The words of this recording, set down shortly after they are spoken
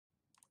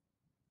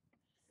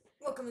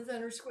Welcome to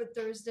ThunderSquid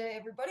Thursday,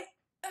 everybody.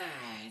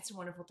 It's a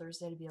wonderful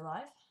Thursday to be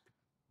alive.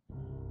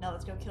 Now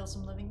let's go kill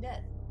some living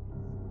dead.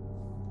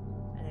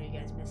 I know you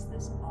guys missed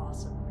this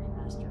awesome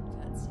remastered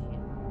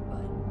cutscene,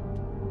 but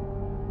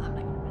I'm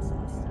not gonna miss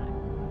it this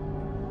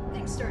time. I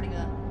think starting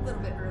a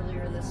little bit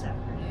earlier this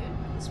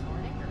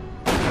morning,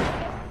 or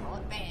call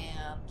it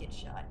bam, get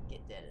shot,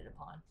 get deaded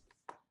upon.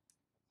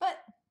 But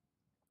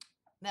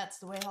that's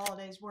the way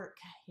holidays work.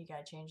 You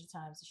gotta change the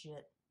times of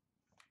shit.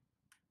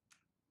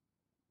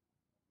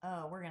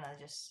 Oh, we're gonna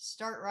just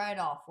start right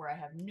off where I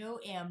have no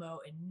ammo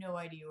and no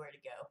idea where to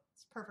go.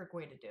 It's a perfect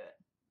way to do it.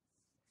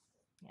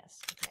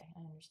 Yes, okay, I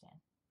understand.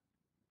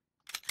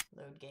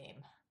 Load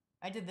game.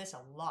 I did this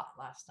a lot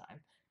last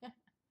time.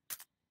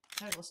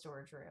 Medical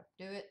storage room.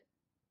 Do it.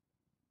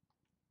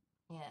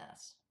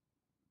 Yes.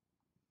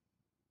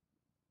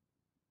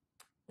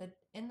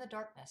 In the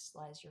darkness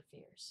lies your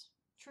fears.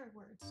 True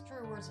words.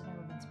 True words have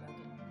never been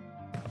spoken.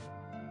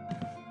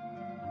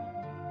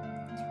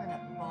 Turn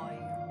up the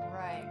volume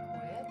right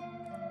quick.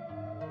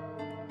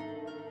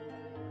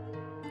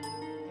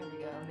 There we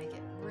go. Make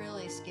it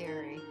really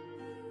scary.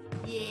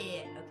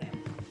 Yeah, okay.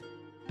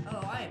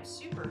 Oh, I am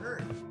super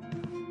hurt.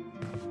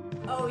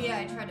 Oh yeah,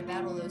 I tried to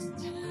battle those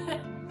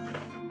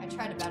I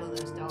tried to battle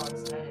those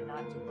dogs and I did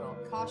not do well.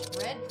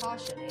 Red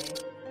caution, eh?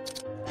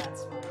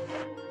 That's fine.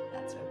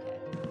 That's okay.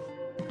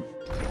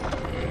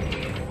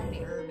 How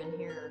many herb in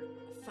here?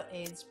 Foot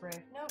aid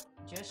spray. Nope,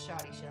 just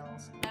shoddy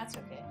shells. That's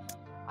okay.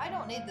 I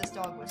don't need this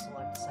dog whistle,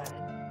 I've decided.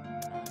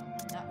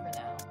 Not for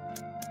now.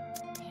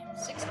 Damn,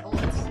 6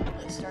 bullets. I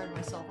really started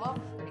myself off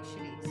in a pretty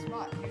shitty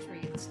spot. Here's where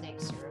you get the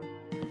snake serum.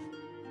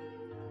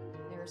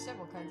 There are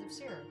several kinds of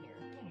serum here.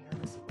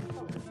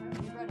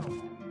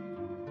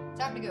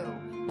 Time to go.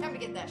 Time to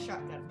get that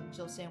shotgun from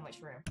Jill Sandwich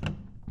Room.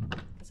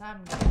 Because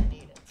I'm gonna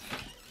need it.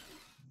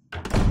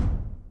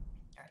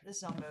 Alright, this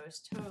Zombo is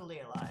totally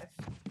alive.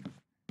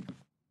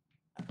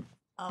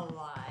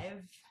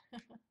 Alive.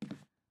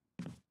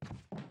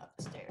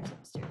 Upstairs.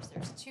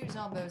 There's 2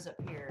 Zombos up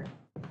here.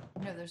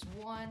 No, there's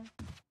one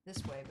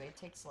this way, but it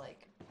takes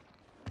like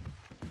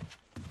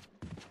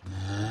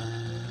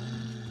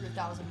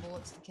 1,000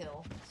 bullets to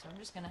kill. So I'm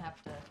just gonna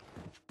have to...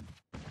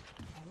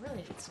 I really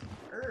need some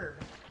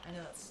herb. I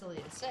know that's silly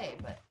to say,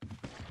 but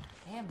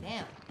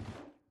damn.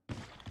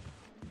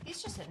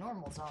 He's just a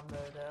normal Zombo,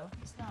 though.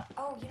 He's not...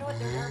 Oh, you know what?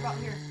 There's herb out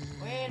here.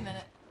 Wait a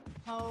minute.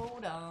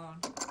 Hold on.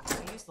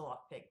 I used the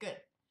lockpick. Good.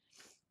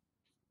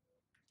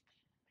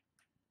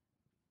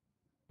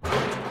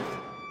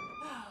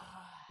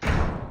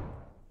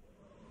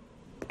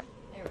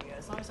 There we go.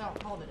 As long as I don't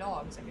call the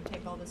dogs, I can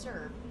take all this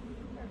herb.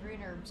 Where are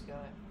green herbs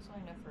going? It's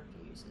only enough for a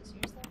few uses.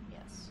 Use them?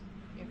 Yes.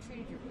 You have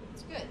treated your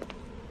wounds. Good.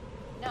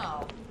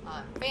 No,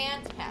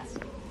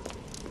 fantastic.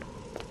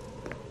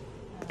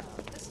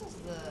 This is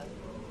the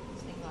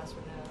stained glass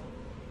window.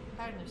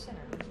 Hide in the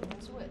center.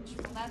 There's a witch.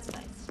 Well, that's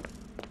nice.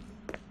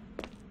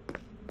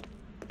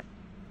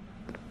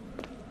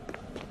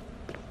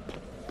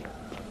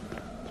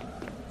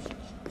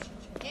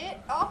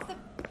 Get off the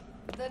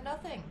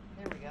nothing.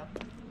 There we go.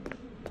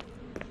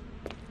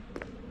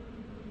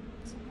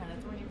 Some kind of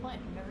thorny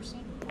plant I've never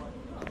seen before.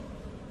 Huh.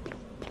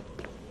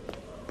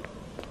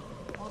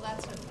 Well,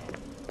 that's okay.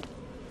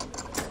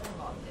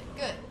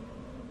 Good.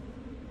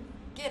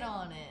 Get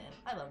on in.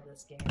 I love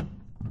this game.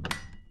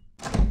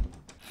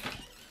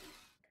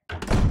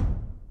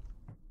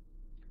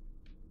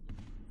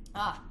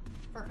 Ah,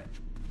 perfect.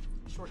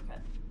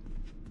 Shortcut.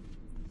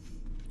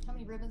 How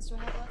many ribbons do I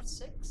have left?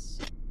 6?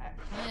 I have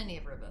plenty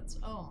of ribbons.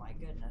 Oh my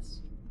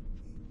goodness.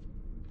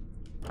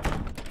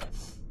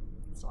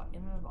 So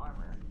emblem of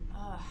armor.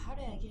 How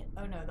did I get...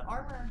 Oh no, the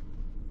armor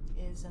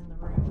is in the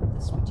room with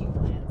the switchy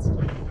plants.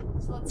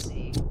 So let's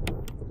see.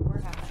 Where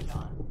have I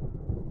gone?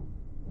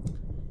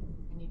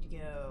 I need to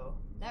go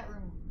that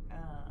room,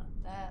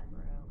 that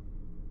room.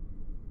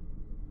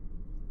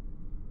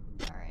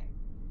 Alright.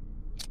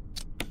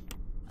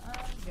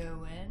 I'm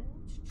going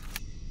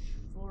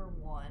floor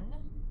 1.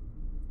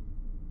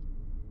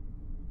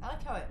 I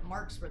like how it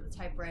marks where the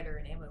typewriter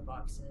and ammo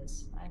box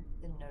is. I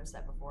didn't notice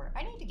that before.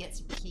 I need to get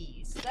some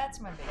keys. That's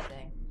my big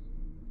thing.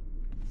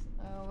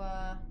 So,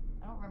 I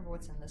don't remember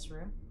what's in this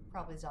room.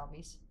 Probably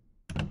zombies.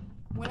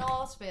 When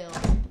all else fails,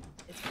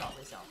 it's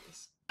probably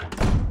zombies.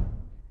 Okay.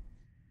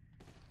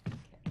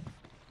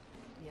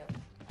 Yep,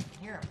 I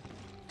can hear them.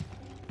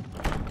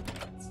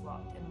 It's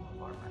locked in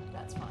the armor.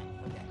 That's fine.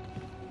 Okay.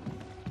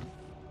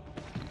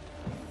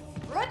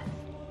 Run!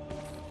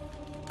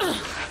 No,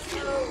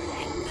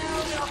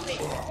 get off me!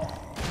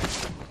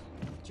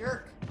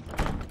 Jerk.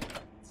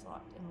 It's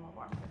locked in the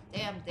armor.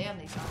 Damn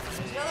these zombies.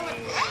 There's another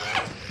one!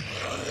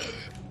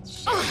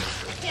 Shit! I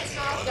can't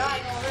stop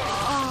dying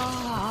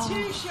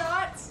already. 2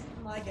 shots!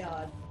 My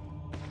god.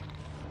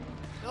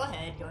 Go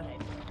ahead.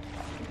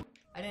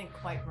 I didn't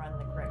quite run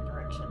the correct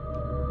direction.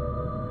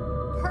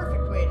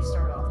 Perfect way to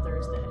start off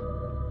Thursday.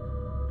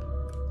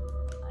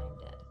 I am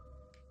dead.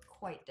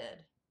 Quite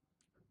dead.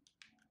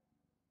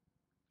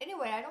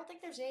 Anyway, I don't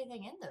think there's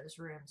anything in those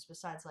rooms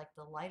besides like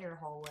the lighter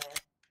hallway.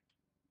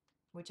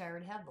 Which I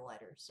already have the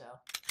lighter, so.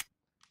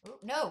 Oh,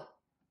 no!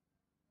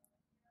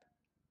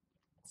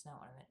 That's not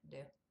what I meant to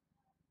do.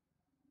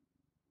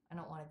 I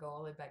don't want to go all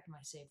the way back to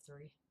my save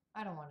 3.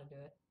 I don't want to do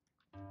it.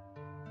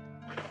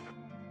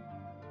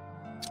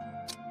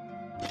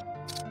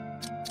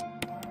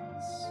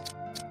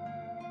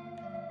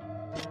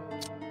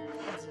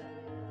 What's it?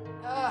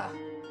 Ah!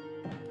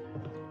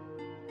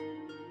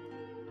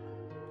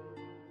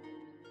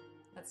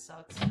 That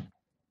sucks.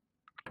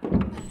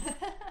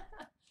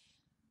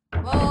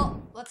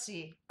 Well, let's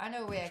see. I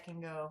know a way I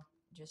can go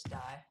just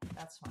die.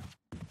 That's fine.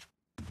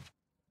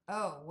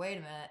 Oh, wait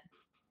a minute.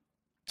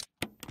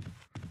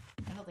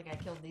 I don't think I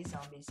killed these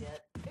zombies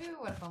yet. Ooh,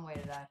 what a fun way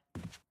to die.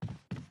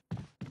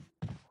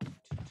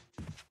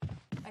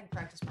 I can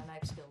practice my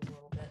knife skills a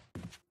little bit.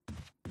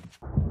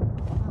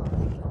 Oh,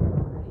 they killed me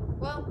already.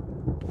 Well,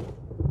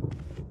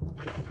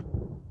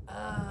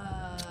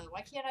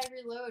 why can't I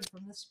reload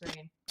from this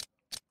screen?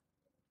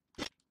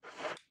 For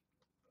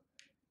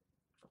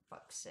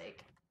fuck's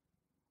sake.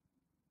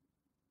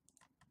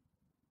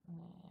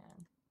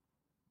 Man.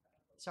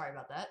 Sorry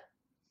about that.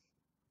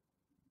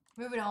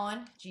 Moving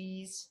on.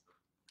 Jeez.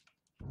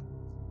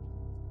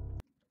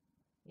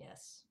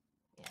 Yes.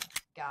 Yeah.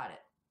 Got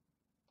it.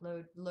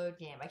 Load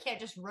game. I can't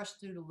just rush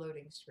through the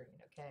loading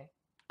screen, okay?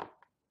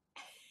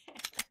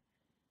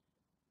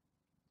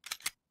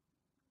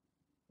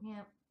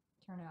 Yep.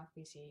 Turn off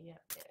PC.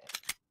 Yep.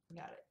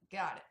 Yeah.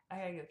 Got it. I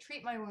gotta go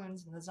treat my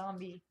wounds in the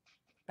zombie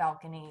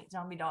balcony.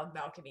 Zombie dog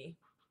balcony.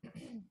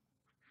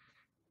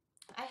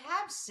 I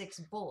have 6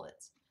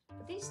 bullets.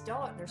 But these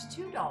dogs, there's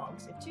 2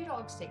 dogs. If 2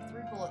 dogs take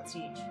 3 bullets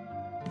each,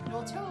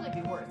 it'll totally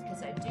be worth,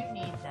 because I do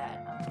need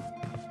that, I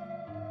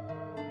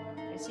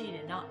just need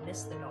to not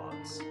miss the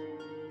dogs.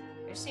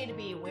 I just need to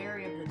be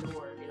wary of the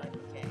door and be like,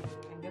 okay, I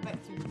can go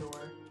back through the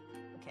door.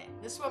 Okay,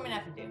 this is what I'm gonna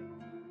have to do.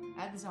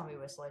 I had the zombie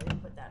whistle, I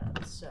didn't put that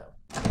up, so.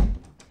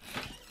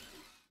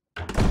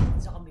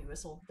 Zombie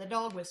whistle. The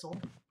dog whistle.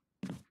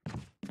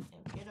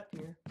 And get up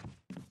here.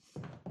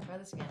 Try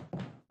this again.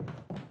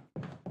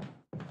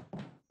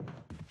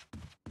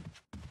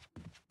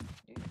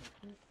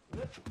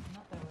 Whoop,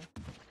 not that way.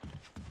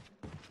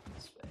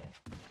 This way.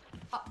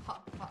 Hop,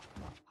 hop, hop,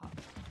 hop, hop.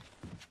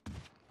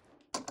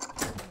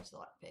 There's the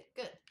lockpick.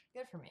 Good.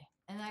 Good for me.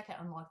 And I can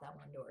unlock that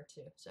one door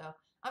too. So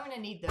I'm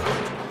gonna need those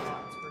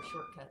for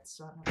shortcuts,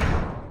 so I don't have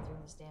to go through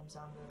these damn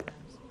zombie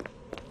rooms.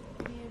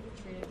 Need to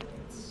treat it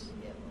weights.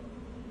 Yep.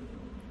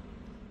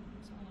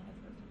 So I have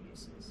for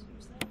uses.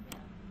 Use that?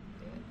 Yeah.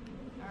 Do it.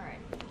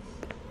 Alright.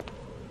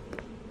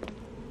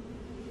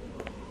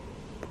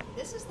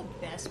 This is the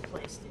best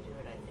place to do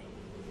it, I think.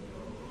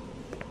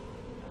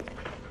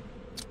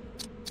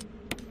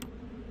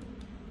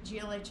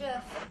 GLHF,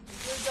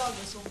 your dog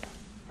whistle.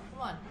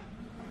 Come on.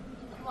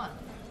 Come on.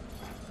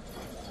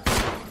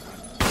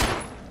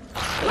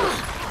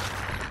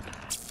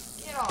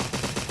 Get off.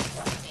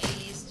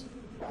 Dazed.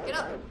 Get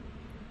up.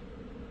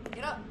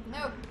 Get up.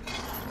 No.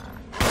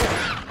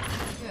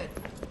 Good.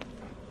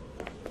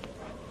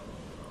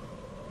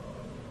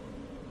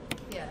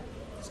 Yeah.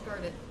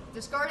 Discard it.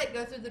 Discard it,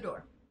 go through the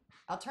door.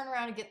 I'll turn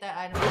around and get that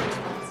item in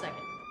just 1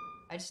 second.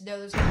 I just know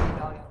there's gonna be a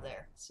dog out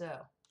there,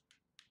 so.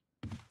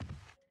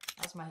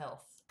 How's my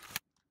health?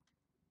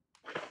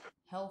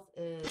 Health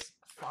is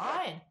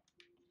fine.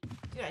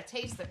 Dude, I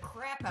tased the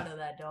crap out of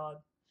that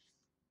dog.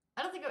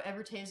 I don't think I've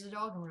ever tased a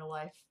dog in real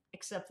life,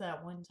 except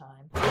that one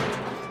time.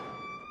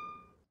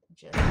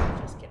 Just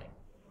kidding.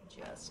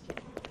 Just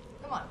kidding.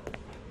 Come on.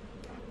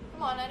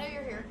 Come on, I know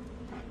you're here.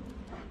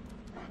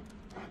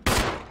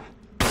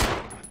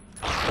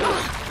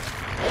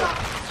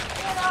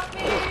 Get off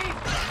me!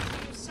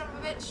 You son of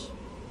a bitch.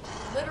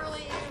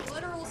 Literally, you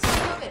literal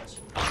son of a bitch.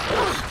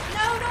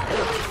 No, don't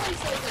please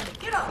stay with me.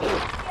 Get off!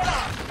 Get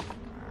off!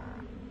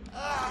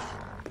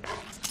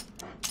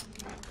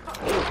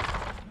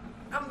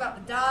 I'm about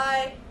to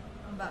die.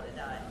 I'm about to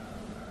die.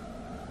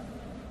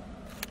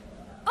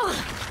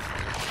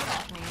 Get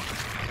off me.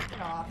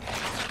 Get off.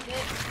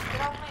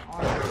 Get off my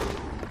arm.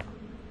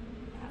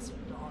 Asshole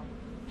dog.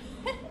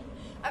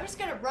 I'm just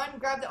gonna run,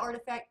 grab the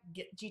artifact,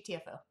 get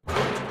GTFO.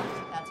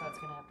 That's how it's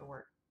gonna have to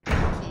work.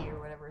 Key or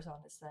whatever's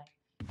on this thing.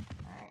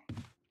 Alright.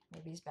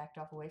 Maybe he's backed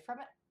off away from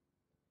it.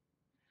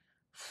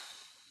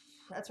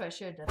 That's what I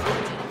should have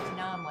done.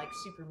 Now I'm like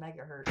super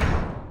mega hurt.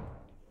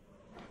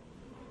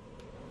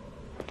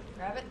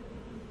 Grab it.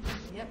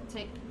 Yep,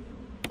 take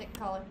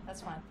collar.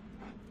 That's fine.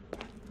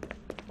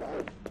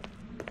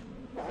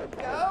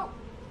 Go!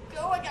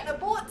 Go! I got no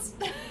bullets!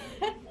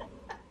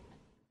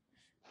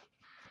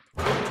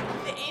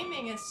 The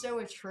aiming is so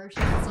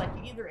atrocious. It's like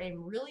you either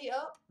aim really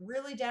up,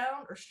 really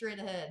down, or straight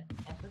ahead.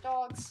 And for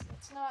dogs,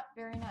 it's not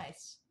very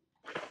nice.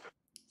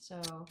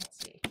 So, let's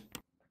see.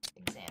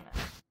 Examine.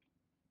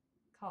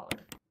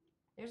 Collar.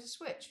 There's a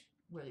switch.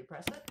 Will you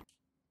press it?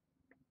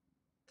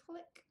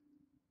 Click.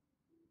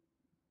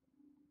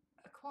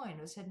 A coin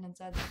was hidden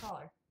inside the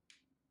collar.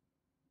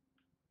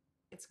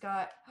 It's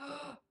got...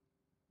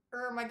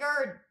 my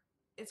guard!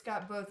 It's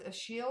got both a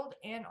shield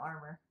and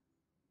armor.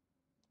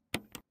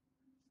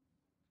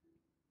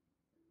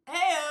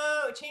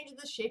 Heyo! It changes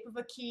the shape of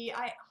a key. Oh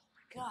my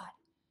god.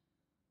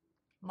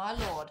 My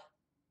lord.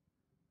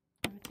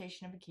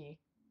 Imitation of a key.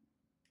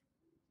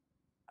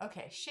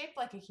 Okay, shaped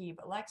like a key,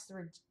 but lacks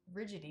the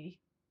rigidity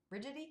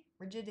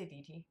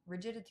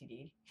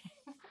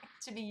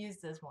to be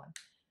used as one.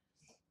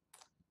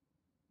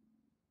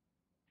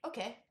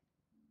 Okay.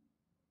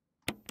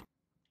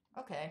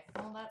 Okay,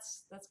 well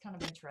that's kind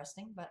of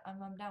interesting, but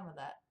I'm down with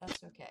that.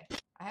 That's okay.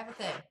 I have a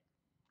thing.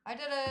 I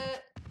did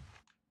it!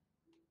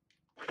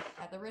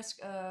 At the risk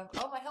of...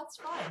 Oh, my health's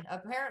fine.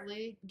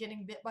 Apparently,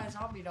 getting bit by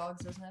zombie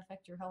dogs doesn't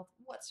affect your health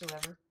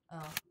whatsoever.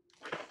 Oh.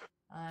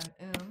 I'm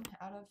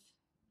out of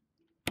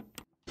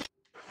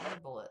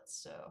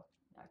bullets, so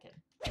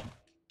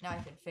now I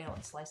can fail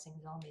at slicing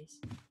zombies.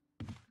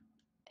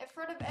 In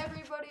front of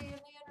everybody in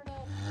the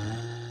internet.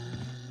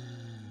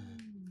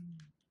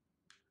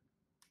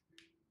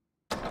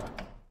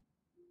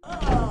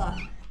 Ugh.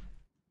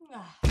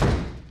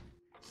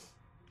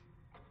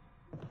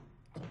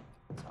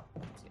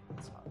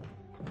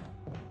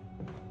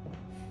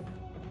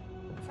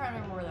 I'm trying to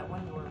remember where that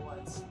one door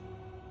was.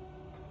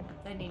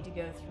 They need to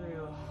go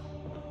through,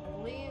 I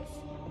believe.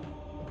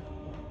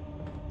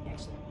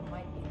 Actually, it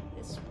might be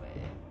this way.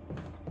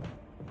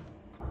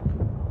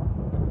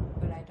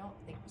 But I don't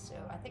think so.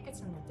 I think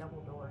it's in the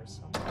double doors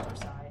on the other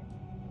side.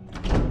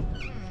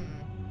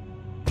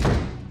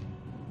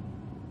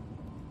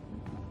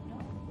 No,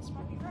 this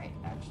might be right,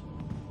 actually.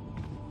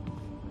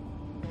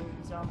 No,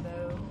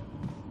 Zombo.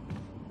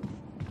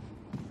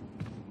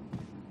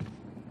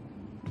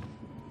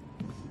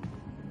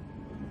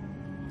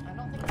 I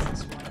don't think it's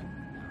this one.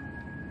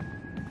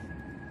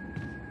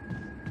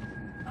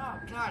 No. Oh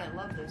god, I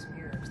love those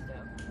mirrors,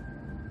 though.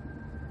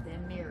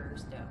 Them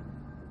mirrors, though.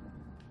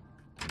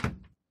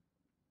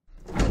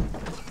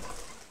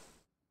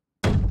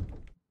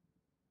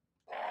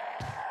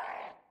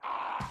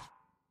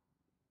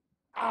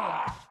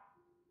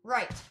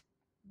 Right.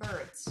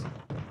 Birds.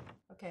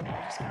 Okay,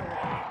 we're just gonna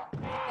I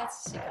think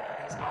that's the secret with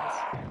these guys.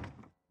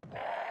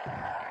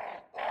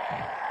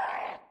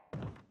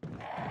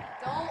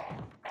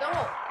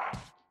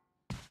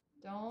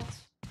 Don't.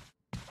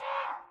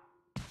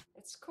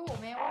 It's cool,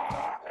 man.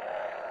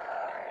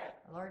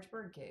 A large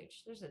bird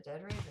cage. There's a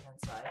dead raven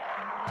inside.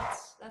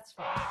 That's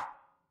fine.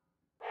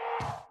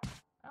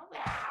 I don't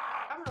think...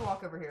 I'm gonna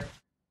walk over here.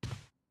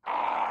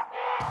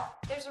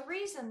 There's a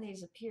reason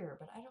these appear,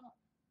 but I don't...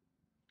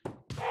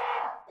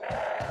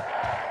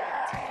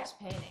 That's a nice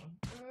painting.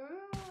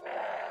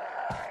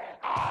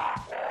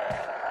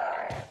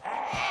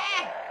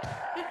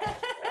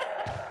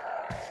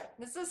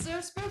 This is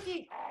so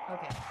spooky.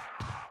 Okay.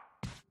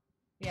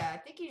 Yeah, I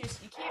think you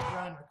can't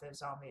run with those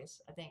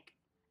zombies, I think,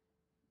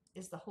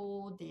 is the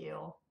whole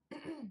deal.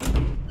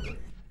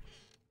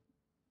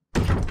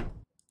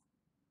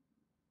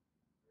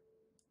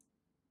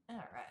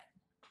 Alright.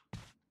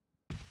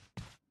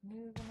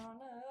 Moving on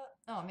up.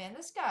 Oh man,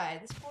 this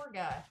poor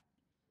guy.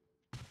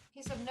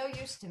 He's of no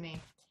use to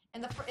me.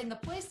 In the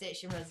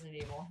PlayStation Resident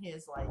Evil, he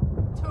is like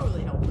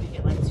totally helpful. You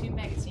get like 2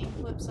 magazine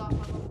clips off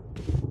of him.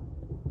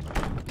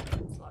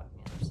 Let's lock on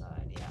the other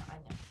side. Yeah, I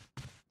know.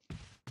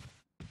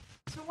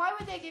 So why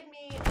would they give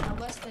me a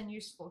less than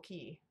useful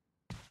key?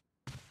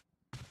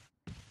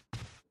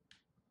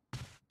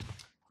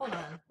 Hold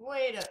on.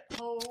 Wait a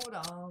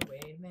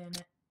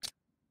minute.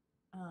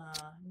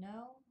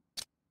 No.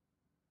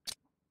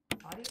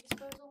 Body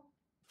disposal?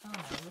 Oh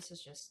no, this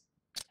is just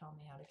telling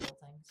me how to kill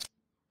things.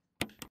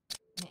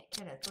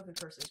 Book of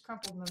curses.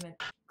 Crumpled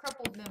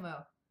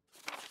memo.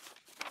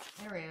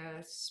 There we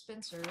go.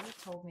 Spencer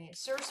told me.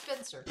 Sir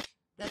Spencer.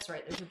 That's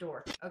right, there's a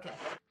door. Okay.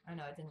 I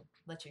know I didn't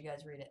let you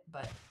guys read it,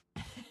 but...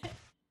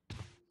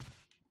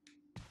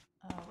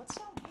 what's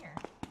down here?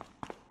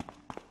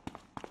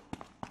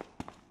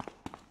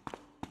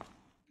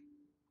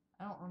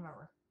 I don't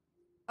remember.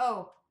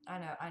 Oh, I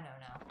know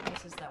now.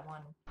 This is that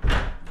one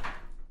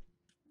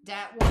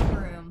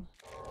room.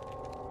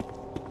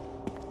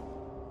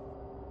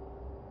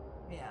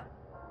 Yeah,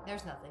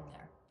 there's nothing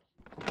there.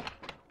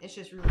 It's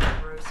just really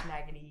gross,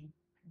 maggoty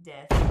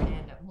death,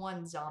 and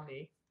one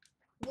zombie.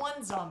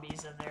 One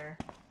zombie's in there,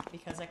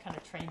 because I kind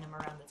of trained him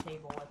around the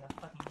table like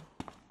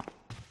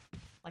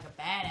a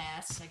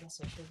badass, I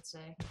guess I should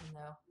say, even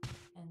though.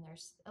 And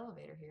there's the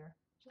elevator here.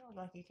 Doesn't look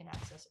like you can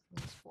access it from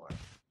this floor.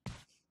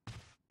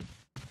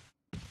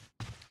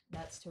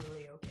 That's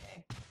totally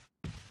okay.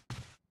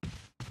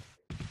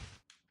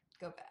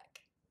 Go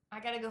back. I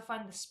gotta go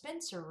find the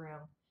Spencer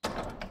room.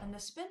 And the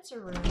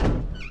Spencer room...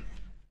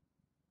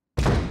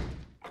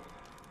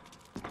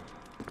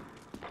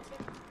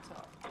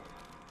 TikTok.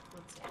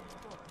 What's in the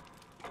door?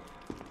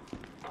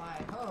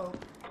 I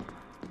hope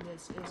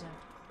this isn't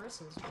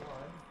Chris's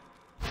blood.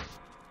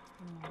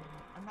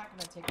 I'm not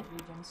gonna take a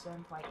Regen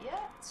Stone quite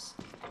yet,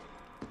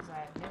 because I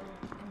have no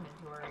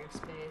inventory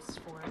space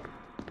for it.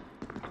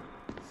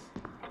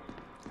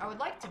 I would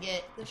like to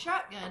get the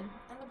shotgun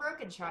and the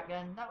broken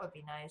shotgun. That would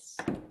be nice.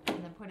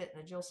 And then put it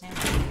in the Jill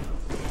Sanders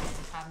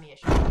and have me a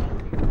shotgun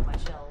to refill my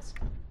shells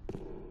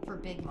for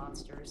big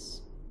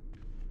monsters.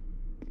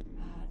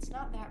 It's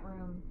not that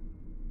room.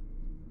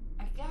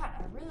 I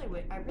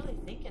really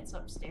think it's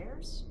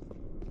upstairs.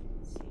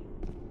 Let's see.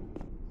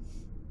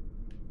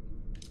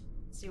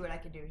 see what I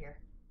can do here.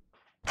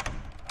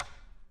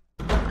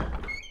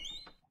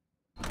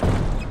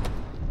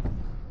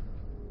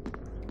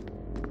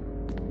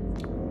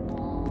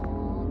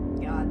 Oh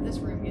God, this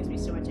room gives me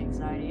so much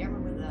anxiety. I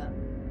remember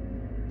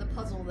the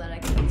puzzle that I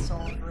couldn't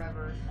solve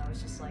forever, and I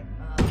was just like,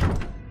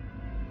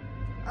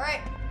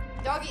 Alright,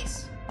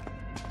 doggies.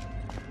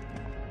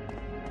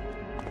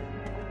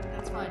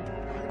 That's fine.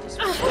 We're just...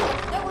 No,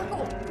 we're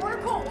cool.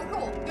 We're cool. We're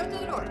cool. Go through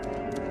the door.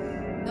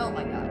 Oh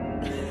my God.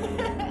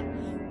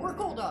 We're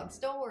cool dogs.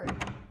 Don't worry.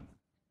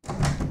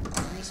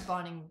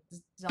 Respawning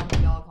zombie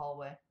dog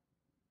hallway.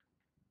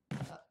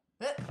 I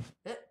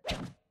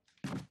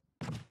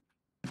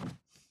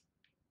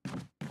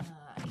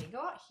can go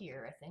out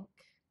here, I think.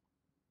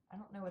 I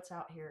don't know what's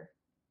out here.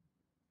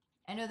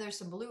 I know there's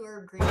some blue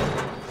or green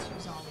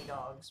zombie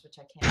dogs, which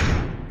I can't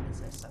find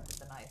because I suck at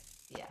the knife.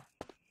 Yeah.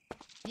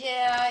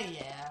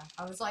 Yeah.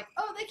 I was like,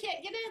 oh, they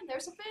can't get in.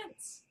 There's a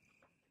fence.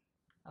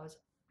 I was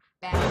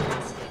badly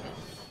mistaken.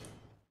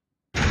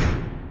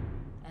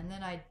 And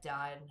then I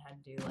died and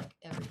had to do, like,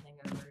 everything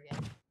over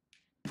again.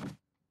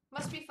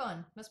 Must be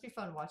fun. Must be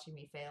fun watching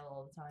me fail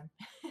all the time.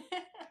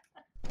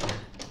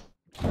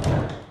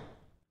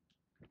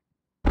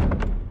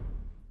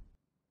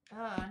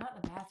 Not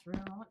in the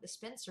bathroom. I want the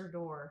Spencer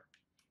door.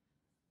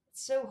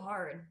 It's so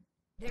hard.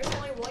 There's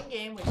only one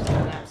game which did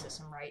the map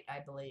system right, I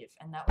believe,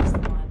 and that was the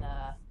one,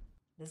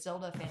 the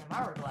Zelda Phantom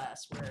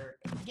Hourglass, where,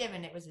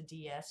 given it was a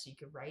DS, you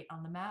could write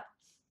on the map,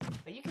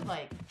 but you could,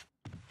 like,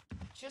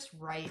 just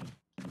write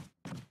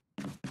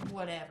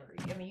whatever.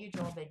 I mean, you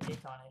draw a big dick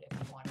on it if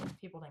you wanted.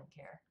 People didn't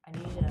care. I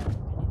need that.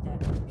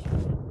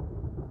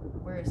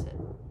 Where is it?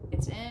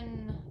 It's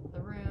in the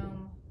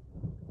room.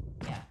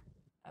 Yeah.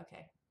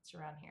 Okay. It's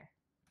around here.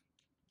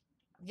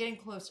 I'm getting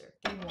closer.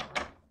 Getting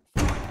warmer.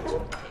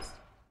 Taste.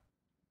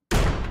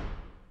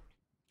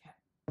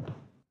 Okay.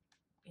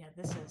 Yeah,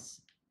 this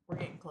is... We're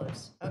getting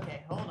close.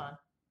 Okay, hold on.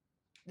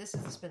 This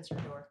is the Spencer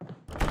door.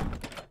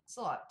 It's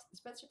locked. The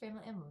Spencer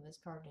family emblem is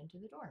carved into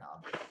the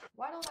doorknob.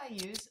 Why don't I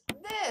use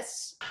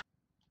this?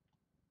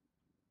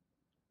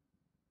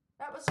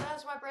 That was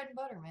my bread and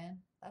butter,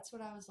 man. That's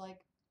what I was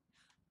like.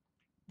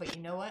 But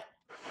you know what?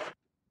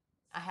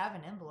 I have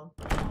an emblem.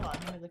 Hold on,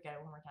 let me look at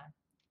it one more time.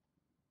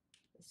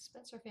 The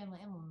Spencer family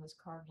emblem is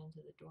carved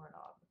into the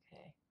doorknob.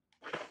 Okay.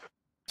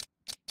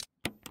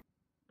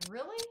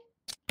 Really?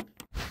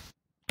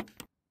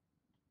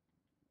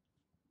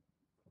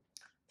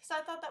 Because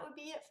I thought that would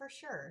be it for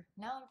sure.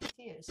 Now I'm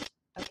confused.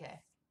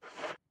 Okay.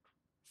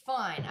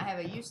 Fine. I have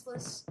a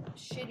useless,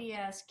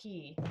 shitty-ass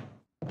key.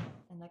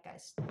 And that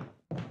guy's... can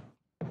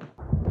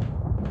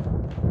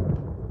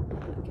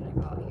I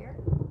go out here?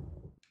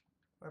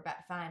 We're about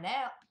to find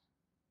out.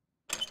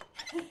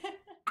 I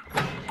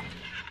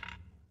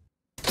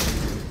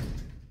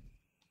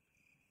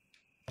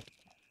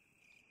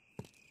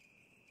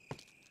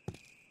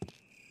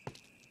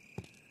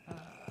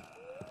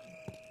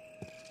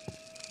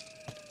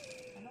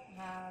don't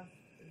have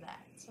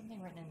that.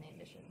 Something written in the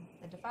edition.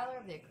 The Defiler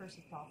of the Accursed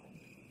Coffin.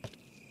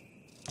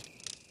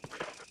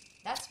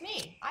 That's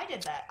me. I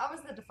did that. I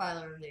was the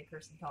Defiler of the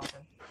Accursed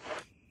Coffin.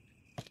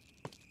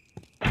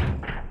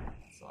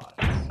 That's lots.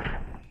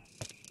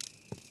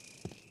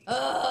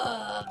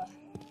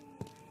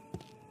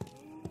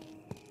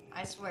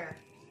 I swear.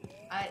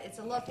 It's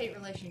a love-hate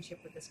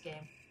relationship with this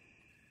game.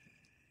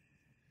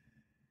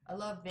 I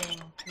love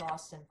being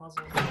lost in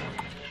puzzles forever.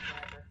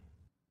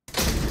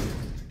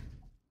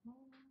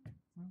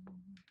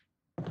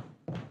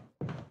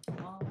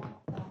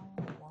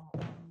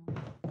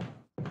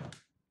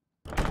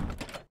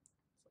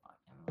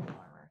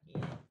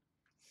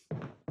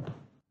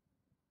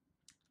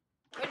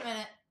 Wait a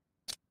minute.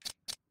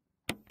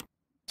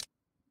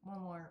 One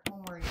more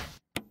again.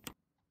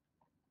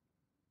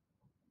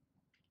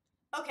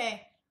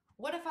 Okay,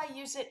 what if I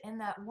use it in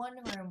that one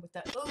room with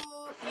the,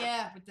 ooh,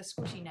 yeah, with the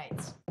squishy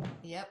knights.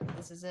 Yep,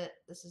 this is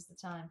it. This is the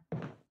time.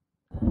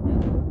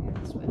 No, here,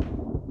 this way.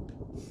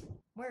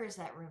 Where is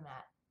that room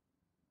at?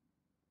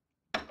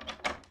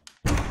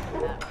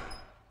 Map.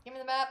 Give me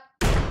the map.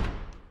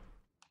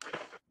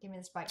 Give me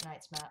the Spike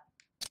Knights map.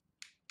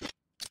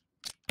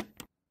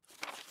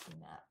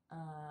 Map.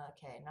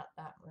 Okay, not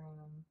that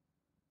room.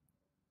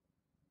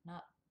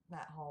 Not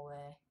that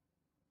hallway.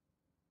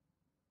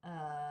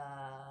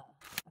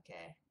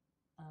 Okay.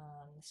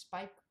 The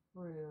Spike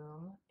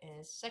room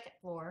is second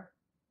floor.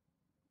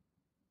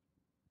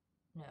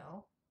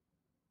 No.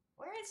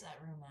 Where is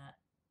that room at?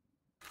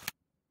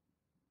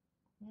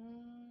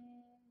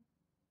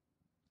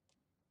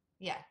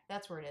 Yeah,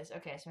 that's where it is.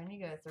 Okay, so I need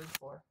to go to third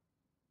floor.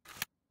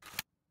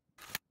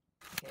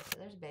 Okay, so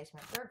there's a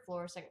basement. Third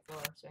floor, second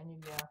floor, so I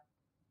need to go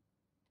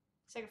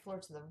second floor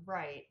to the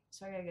right.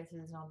 So I gotta go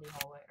through the zombie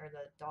hallway, or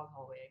the dog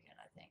hallway again,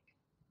 I think.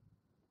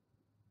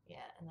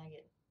 Yeah, and I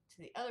get to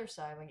the other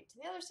side. When I get to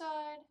the other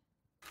side...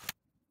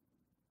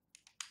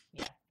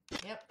 Yeah.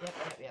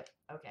 Yep.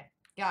 Okay.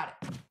 Got it.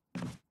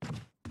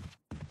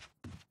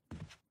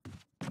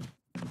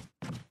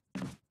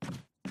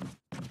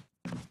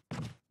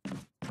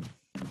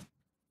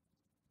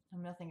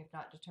 I'm nothing if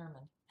not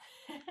determined.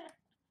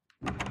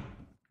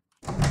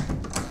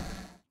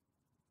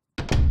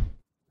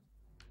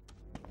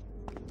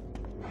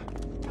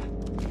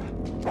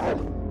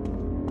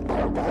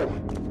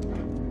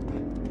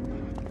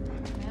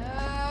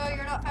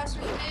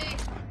 closer to me.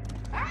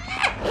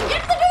 Ah!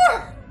 Get the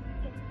door!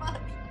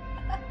 Fuck.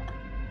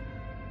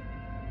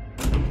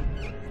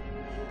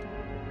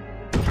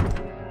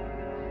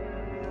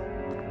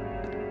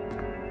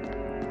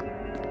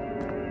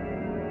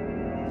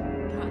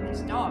 God,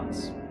 these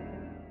dogs.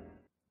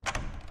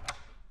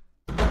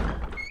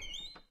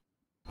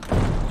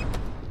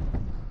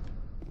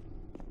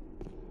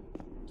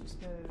 Just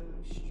go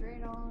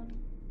straight on.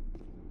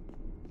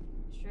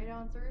 Straight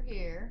on through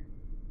here.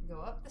 Go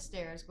up the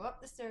stairs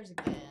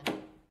again.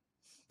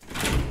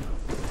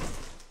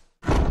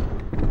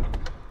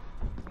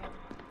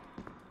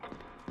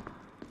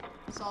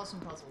 Solve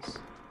some puzzles.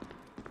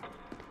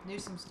 Do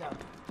some stuff.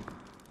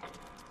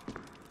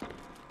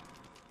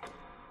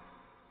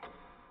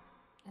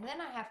 And then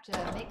I have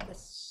to make the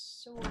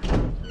sword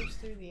that pierce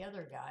through the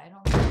other guy. I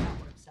don't know how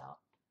that works out.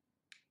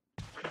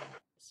 Okay,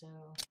 so...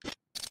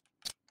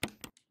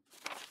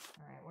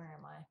 Alright, where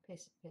am I?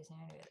 Pacing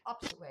anyway. The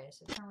opposite way.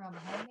 So turn around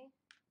behind me.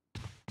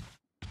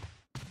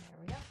 There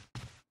we go.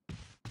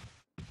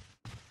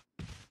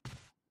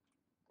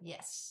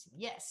 Yes,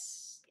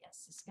 yes,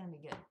 yes. It's gonna be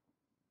good.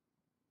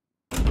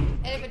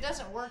 And if it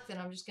doesn't work, then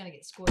I'm just gonna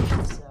get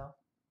squished, so...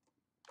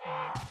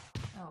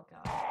 Oh,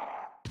 God.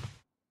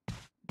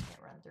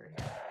 Can't run through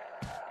here.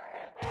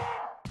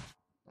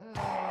 Oh,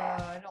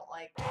 I don't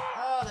like...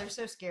 Oh, they're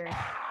so scary.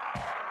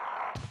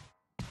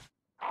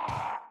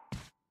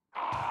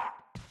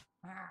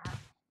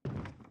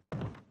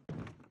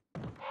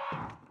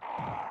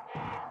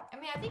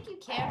 I think you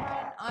can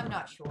run. I'm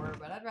not sure,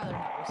 but I'd rather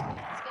not risk it.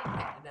 Because getting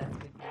pecked to death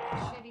would be a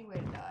shitty way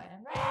to die.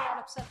 I'd rather not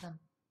upset them.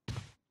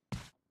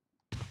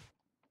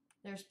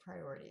 There's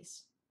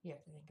priorities you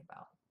have to think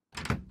about.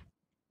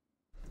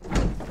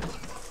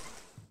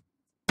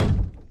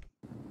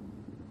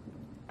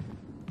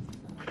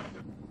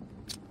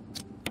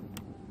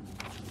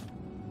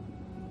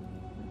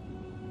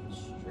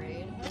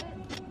 Straight ahead.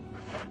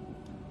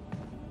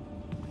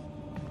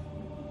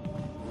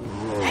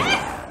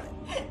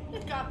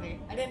 It got me.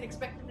 I didn't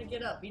expect him to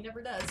get up. He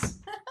never does.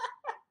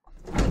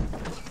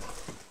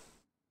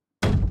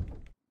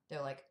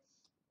 They're like,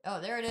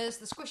 oh, there it is.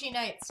 The squishy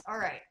knights. All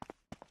right.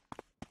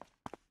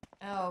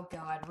 Oh,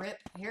 God. Rip.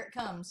 Here it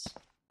comes.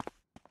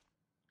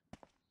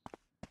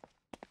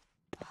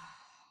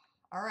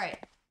 All right.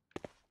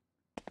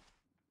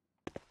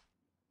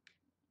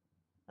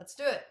 Let's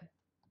do it.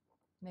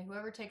 May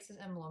whoever takes this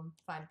emblem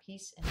find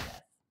peace and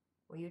death.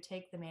 Will you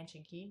take the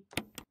mansion key?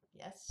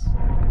 Yes.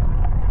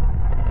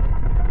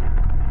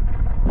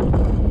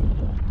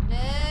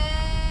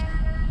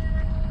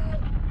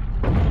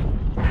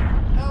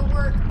 Oh,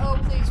 work. Oh,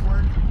 please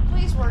work.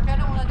 Please work. I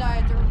don't want to die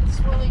at the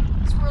swirly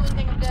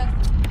thing of death.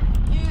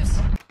 Use.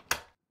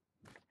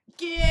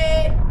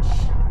 Get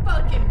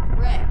fucking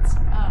wrecked.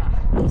 Ah,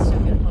 it's so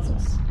good at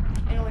puzzles.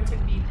 It only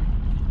took me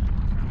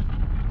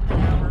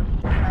an hour,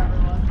 however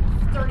long.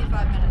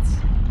 35 minutes.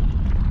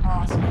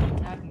 Awesome.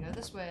 Now I can go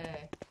this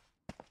way.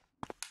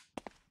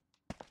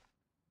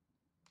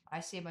 I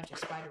see a bunch of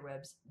spider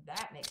webs.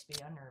 That makes me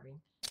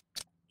unnerving.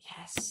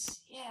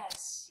 Yes,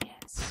 yes,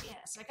 yes,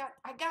 yes. I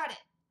got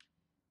it.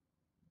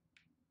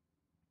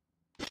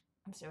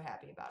 I'm so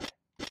happy about it.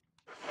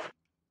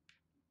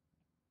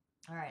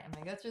 Alright, I'm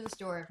gonna go through this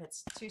door if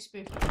it's too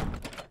spooky.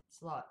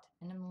 It's locked.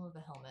 In the middle of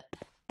a helmet.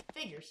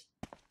 Figures.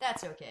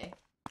 That's okay.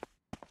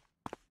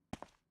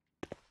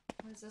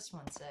 What does this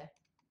one say?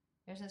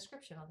 There's an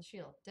inscription on the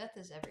shield. Death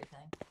is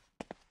everything.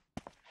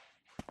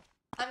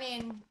 I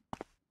mean,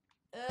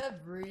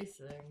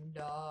 everything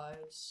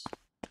dies.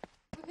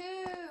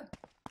 Woohoo!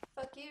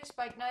 Fuck you,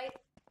 Spike Knight.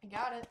 I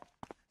got it.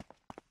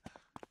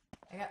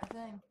 I got the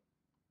thing.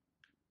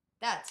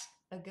 That's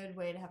a good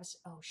way to have a...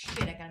 Oh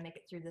shit, I gotta make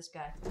it through this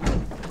guy.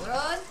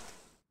 Run!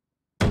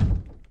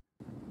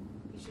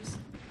 He's just...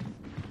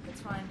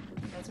 It's fine.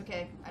 That's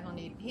okay. I don't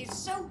need... He's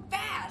so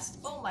fast!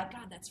 Oh my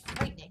god, that's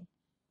frightening.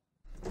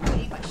 I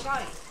need my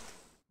shotty.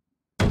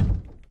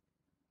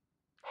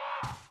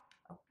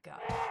 Oh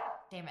god.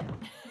 Damn it.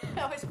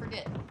 I always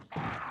forget.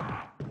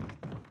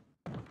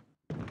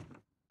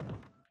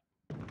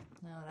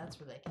 No, that's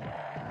where they came from.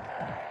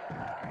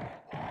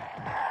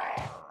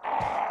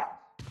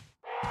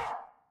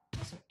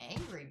 Some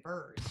angry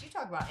birds. You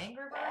talk about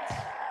angry birds?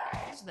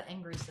 These are the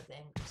angriest of the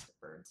angriest of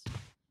birds.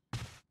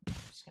 I'm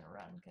just gonna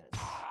run because I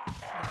don't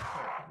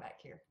care to come back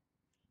here.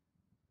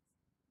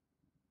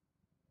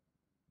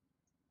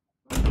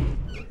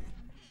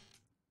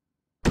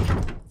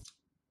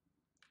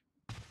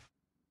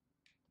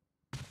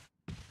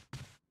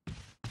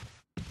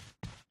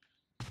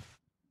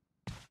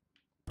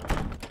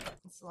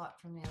 It's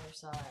locked from the other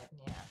side,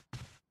 yeah.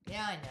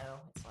 Yeah, I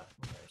know. It's locked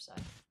from the other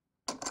side.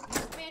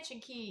 Here's the mansion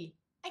key.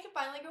 I can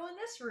finally go in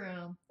this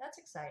room. That's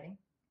exciting.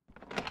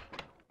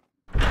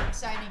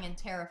 Exciting and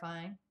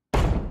terrifying.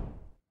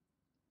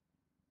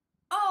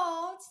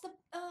 Oh, it's the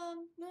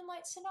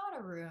Moonlight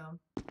Sonata room.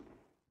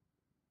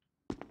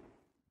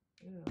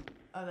 Ooh.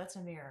 Oh, that's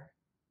a mirror.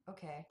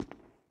 Okay.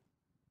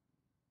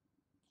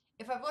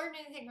 If I've learned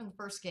anything from the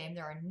first game,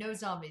 there are no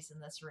zombies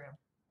in this room.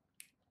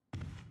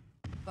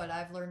 But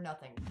I've learned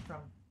nothing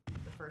from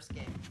the first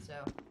game, so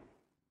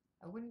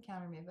a wooden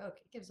counter made of oak.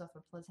 It gives off a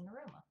pleasant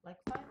aroma, like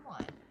fine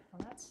wine.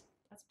 Well, that's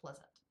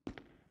pleasant.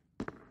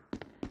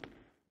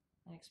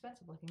 An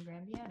expensive looking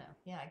grand piano.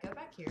 Yeah, I go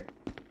back here.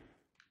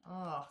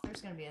 Oh,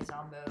 there's gonna be a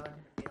zombo, and I'm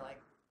gonna be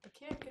like, I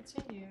can't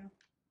continue.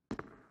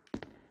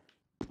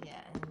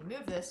 Yeah, and then you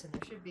move this, and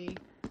there should be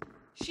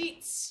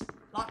sheets.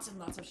 Lots and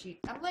lots of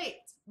sheets. I'm late.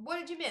 What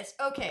did you miss?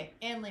 Okay,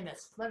 Anley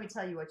missed. Let me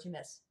tell you what you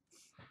missed.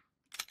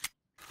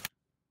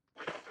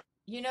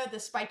 You know the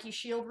spiky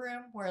shield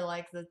room where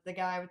like the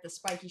guy with the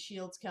spiky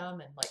shields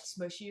come and like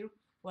smush you?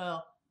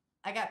 Well,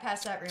 I got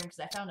past that room because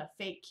I found a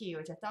fake key,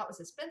 which I thought was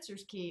a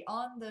Spencer's key,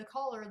 on the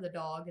collar of the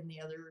dog in the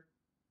other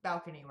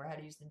balcony where I had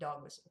to use the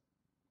dog whistle.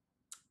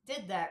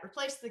 Did that,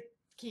 replaced the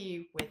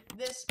key with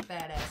this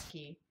badass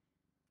key.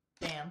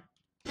 Bam.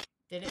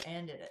 Did it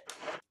and did it.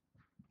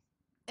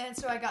 And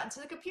so I got into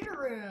the computer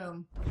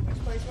room, which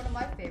plays one of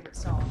my favorite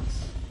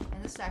songs.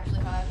 And this is actually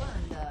how I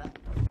learned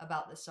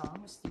about this song,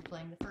 was through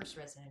playing the first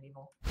Resident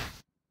Evil.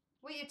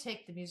 Will you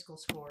take the musical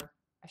score?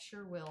 I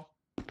sure will.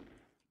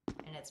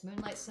 And it's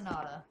Moonlight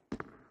Sonata.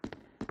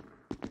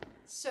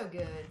 So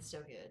good, so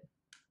good.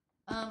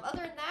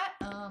 Other than that,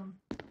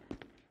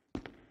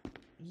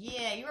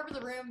 yeah, you remember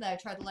the room that I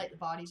tried to light the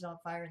bodies on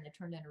fire and they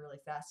turned into really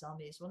fast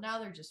zombies? Well, now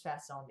they're just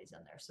fast zombies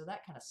in there, so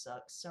that kind of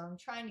sucks. So I'm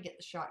trying to get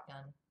the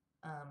shotgun.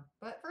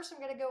 But first I'm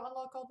going to go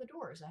unlock all the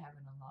doors I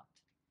haven't unlocked.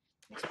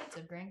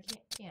 Expensive grand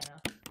piano.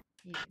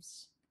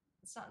 Use.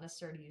 It's not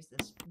necessary to use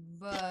this,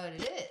 but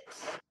it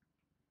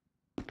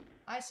is.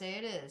 I say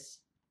it is.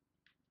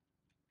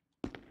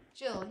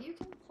 Jill, you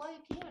can play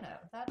piano.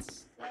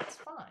 That's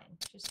fine.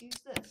 Just use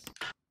this.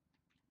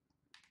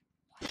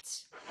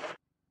 What?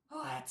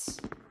 What?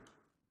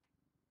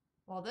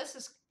 Well, this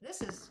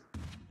is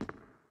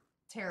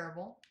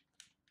terrible.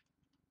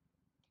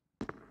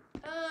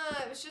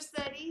 It was just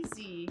that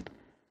easy.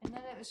 And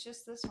then it was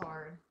just this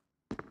hard.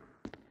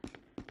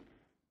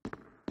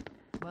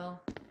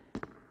 Well,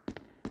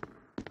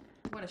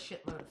 what a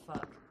shitload of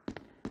fuck.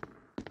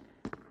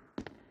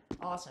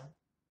 Awesome.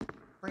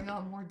 Bring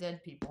on more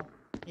dead people.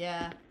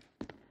 Yeah.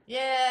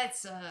 Yeah,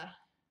 it's,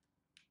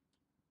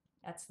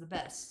 that's the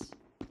best.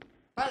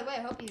 By the way,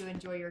 I hope you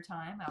enjoy your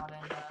time out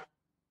in,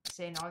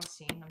 St.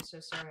 Augustine. I'm so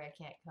sorry I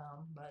can't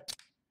come, but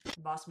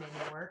the boss made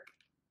me work.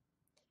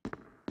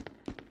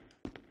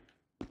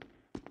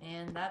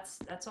 And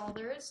that's all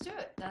there is to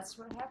it. That's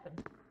what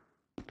happened.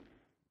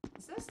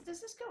 Does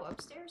this go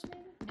upstairs,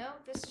 maybe? No,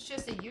 this is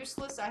just a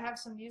useless, I have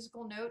some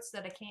musical notes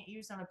that I can't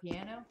use on a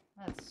piano.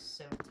 That's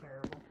so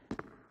terrible.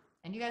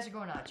 And you guys are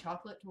going on a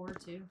chocolate tour,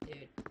 too?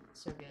 Dude,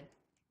 so good.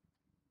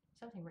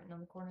 Something written on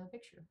the corner of the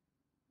picture.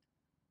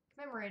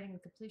 Commemorating the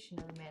completion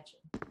of the mansion.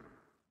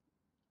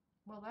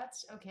 Well,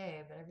 that's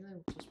okay, but I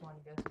really just want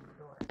to go through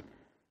the door.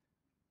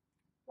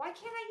 Why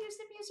can't I use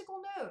the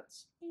musical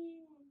notes?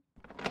 Damn.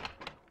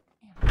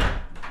 I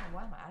don't know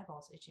why my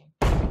eyeball's itching.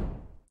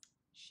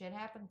 Shit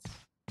happens.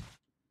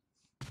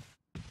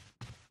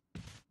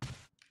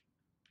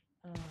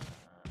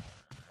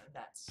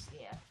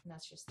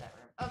 That's just that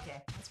room.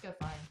 Okay, let's go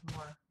find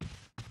more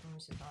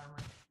rooms with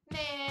armor.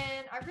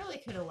 Man, I really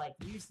could have, like,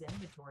 used the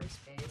inventory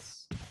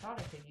space. I thought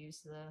I could use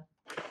the...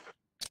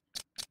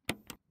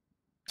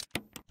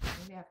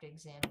 Maybe I have to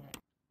examine it.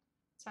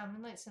 It's on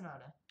Moonlight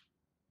Sonata.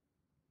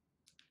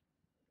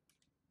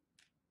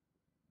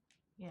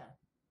 Yeah.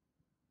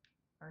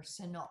 Or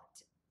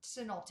Sonate.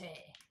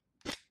 Sonate.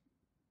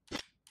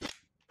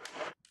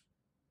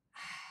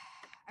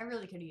 I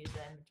really could have used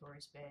the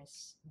inventory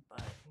space,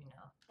 but, you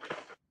know.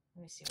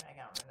 Let me see what I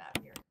got on my map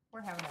here.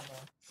 We're having a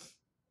day.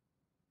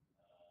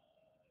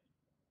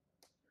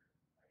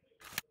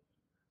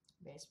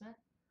 Basement?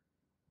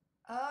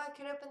 Oh, I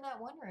could open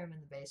that one room in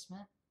the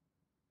basement.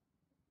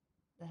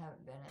 That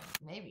haven't been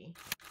in. Maybe.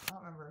 I don't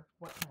remember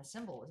what kind of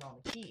symbol was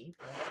on the key,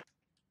 but...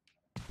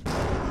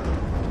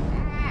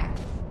 Ah!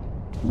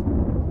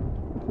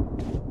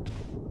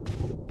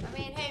 I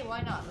mean, hey,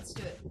 why not? Let's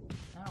do it.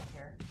 I don't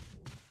care.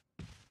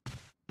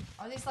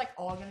 Are these, like,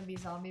 all gonna be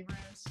zombie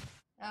rooms?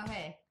 Oh,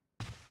 hey.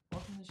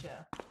 Welcome to the show.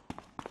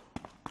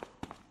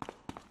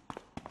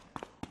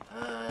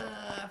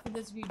 For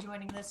those of you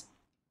joining this,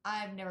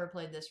 I've never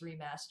played this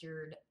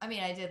remastered. I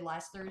mean, I did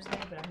last Thursday,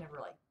 but I've never,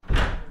 like,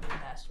 played the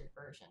remastered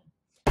version.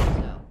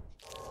 So,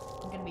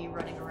 I'm gonna be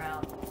running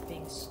around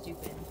being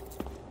stupid,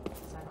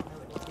 because I don't know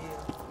what to do.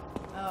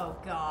 Oh,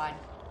 God.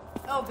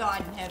 Oh,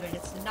 God in heaven.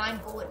 It's the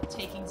 9-bullet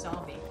taking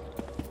zombie.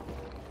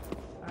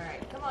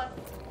 Alright, come on.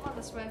 Come on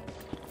this way.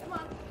 Come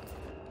on.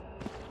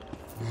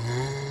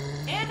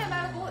 And I'm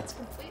out of bullets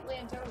completely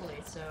and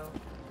totally, so...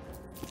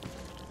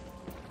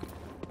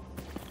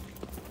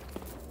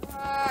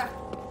 Ah!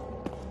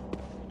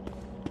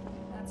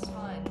 That's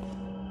fine.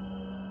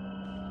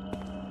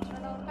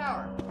 Turn on the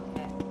power.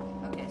 Okay.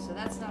 Okay, so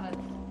that's not a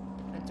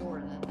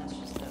door then, that's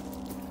just a...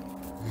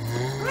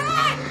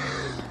 Ah!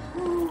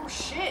 Ooh,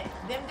 shit!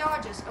 Them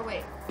dodges. Oh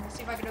wait, let me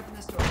see if I can open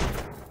this door.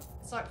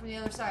 It's locked from the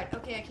other side.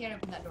 Okay, I can't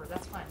open that door,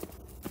 that's fine.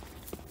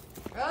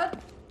 Run!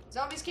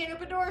 Zombies can't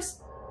open doors!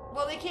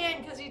 Well, they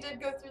can, because he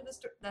did go through this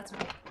door. That's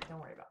okay. Don't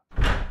worry about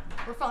it.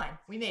 We're fine.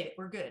 We made it.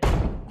 We're good.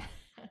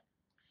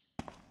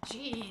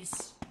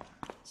 Jeez.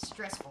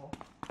 Stressful.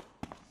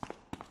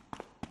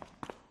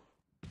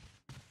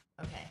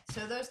 Okay,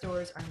 so those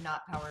doors are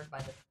not powered by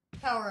the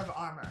power of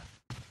armor.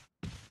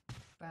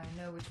 But I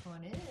know which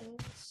one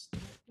is.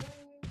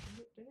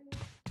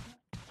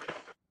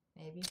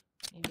 Maybe.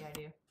 Maybe I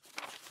do.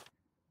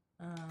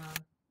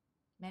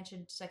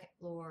 Mentioned second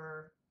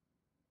floor.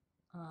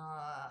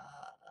 I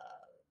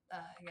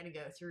gotta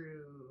go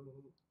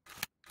through.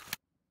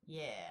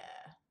 Yeah.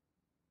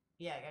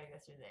 Yeah, I gotta go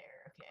through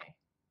there. Okay.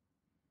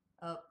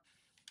 Up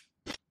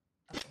and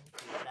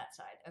through that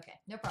side. Okay,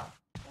 no problem.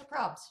 No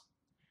probs.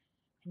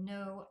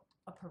 No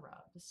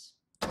probs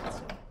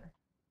whatsoever.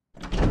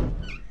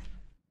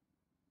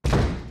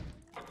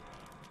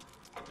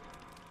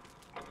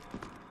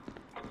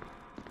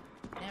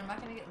 And I'm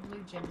not gonna get the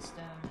blue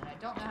gemstone, and I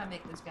don't know how to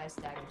make those guys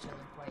stab each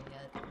other quite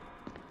yet.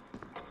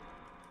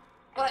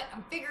 But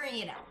I'm figuring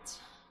it out.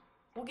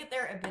 We'll get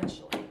there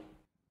eventually.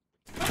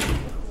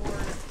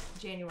 Before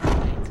January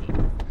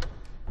 19th.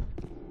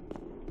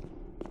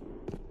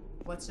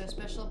 What's so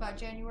special about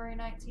January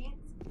 19th?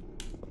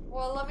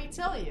 Well, let me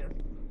tell you.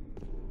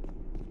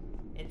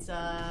 It's,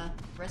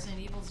 Resident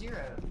Evil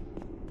 0.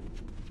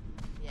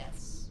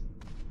 Yes.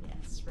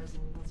 Yes,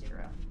 Resident Evil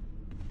 0.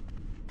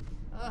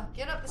 Ugh,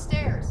 get up the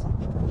stairs!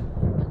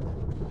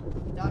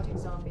 Dodging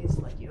zombies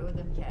like you owe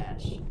them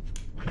cash.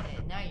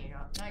 And now you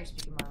know, now you're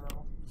speaking my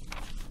level.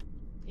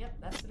 Yep,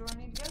 that's the door I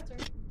need to go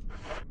through.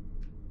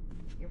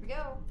 Here we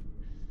go.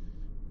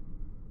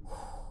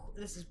 Whew,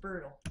 this is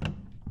brutal.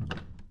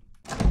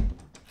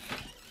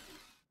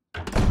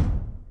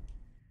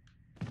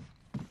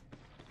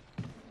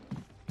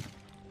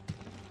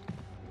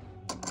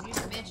 Use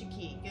the mansion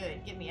key.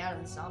 Good. Get me out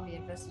of the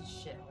zombie-infested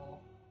shithole.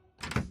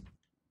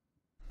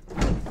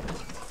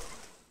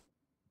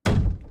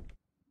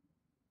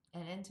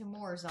 And into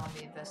more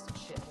zombie-infested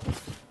shitholes.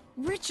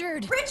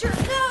 Richard! Richard,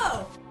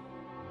 no!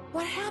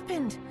 What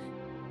happened?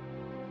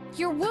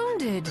 You're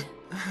wounded.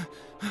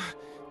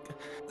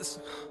 This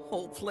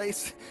whole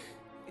place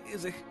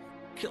is a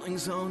killing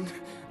zone.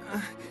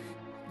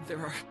 There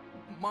are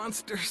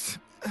monsters.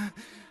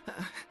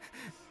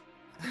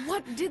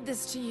 What did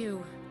this to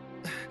you?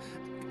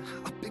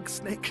 A big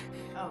snake.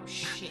 Oh,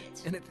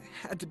 shit. And it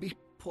had to be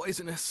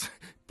poisonous.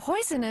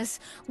 Poisonous?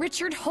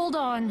 Richard, hold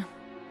on.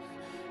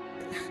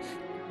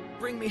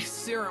 Bring me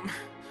serum.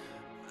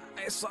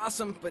 I saw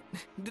some, but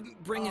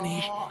didn't bring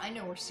any. Oh, I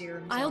know where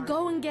serums are. I'll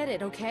go and get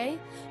it, okay?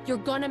 You're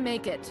gonna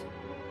make it.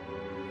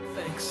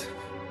 Thanks.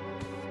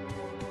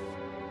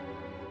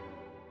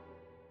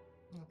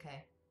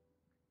 Okay.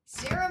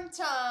 Serum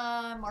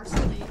time!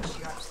 Marcel H,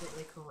 you're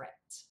absolutely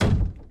correct.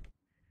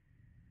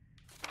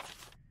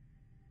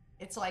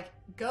 It's like,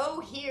 go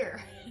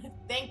here.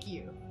 Thank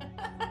you.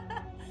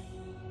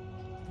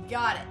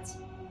 Got it.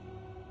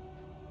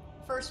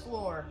 First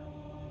floor.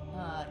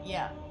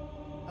 Yeah.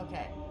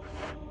 Okay.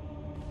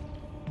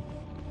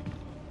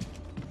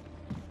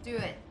 Do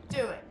it.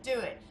 Do it. Do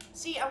it.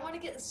 See, I want to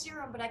get the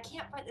serum, but I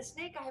can't fight the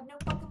snake. I have no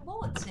fucking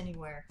bullets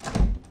anywhere.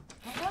 I'm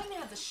going to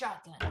have the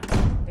shotgun. It's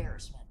an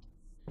embarrassment.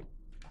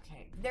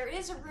 Okay. There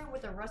is a room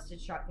with a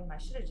rusted shotgun. I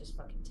should have just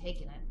fucking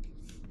taken it.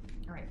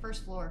 Alright,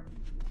 first floor.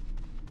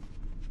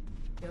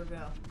 Go,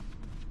 go.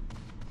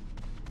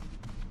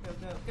 Go,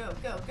 go, go,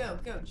 go, go,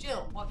 go.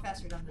 Jill, walk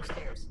faster down those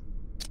stairs.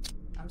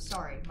 I'm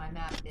sorry, my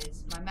map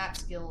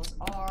skills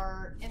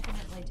are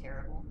infinitely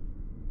terrible.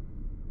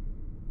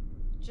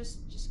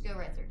 Just go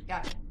right through.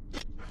 Gotcha.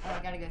 Oh, I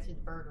gotta go through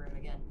the bird room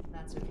again.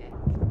 That's okay.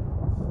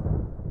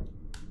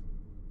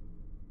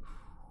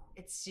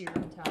 It's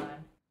serum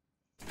time.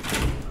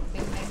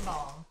 Bing, bang,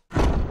 bong.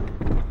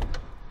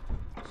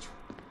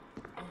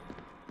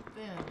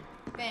 Boom.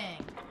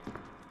 Bang.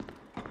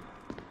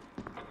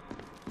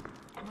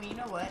 Well, you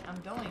know what? I'm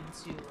going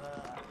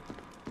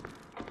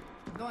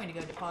to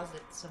go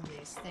deposit some of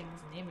these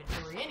things in the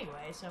inventory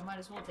anyway, so I might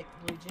as well take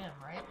the blue gem,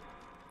 right?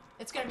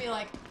 It's gonna be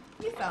like,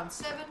 you found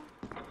 7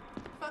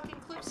 fucking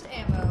clips of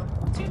ammo.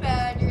 Too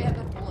bad, you're gonna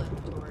have a full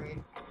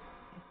inventory.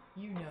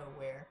 You know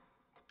where.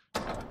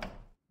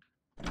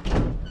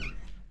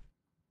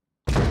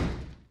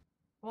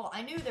 Well,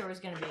 I knew there was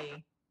gonna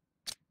be...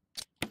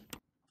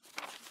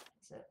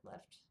 Is it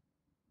left?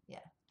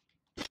 Yeah.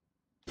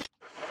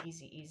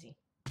 Easy, easy.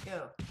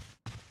 Go.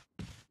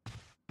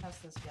 How's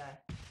this guy?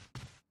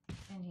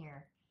 In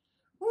here.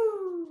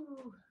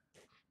 Woo!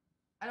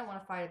 I don't want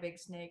to fight a big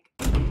snake.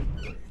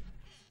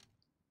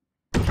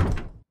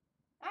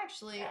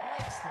 Actually, I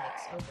like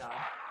snakes. Oh god.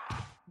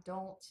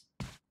 Don't.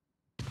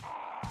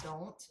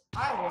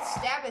 I will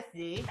stabbeth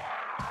thee.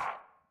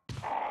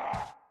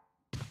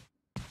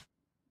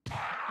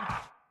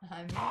 I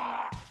mean,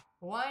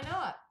 why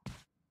not?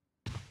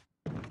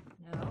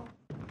 No.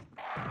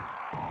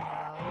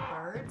 No,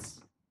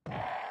 birds.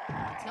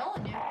 I'm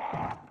telling you,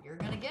 you're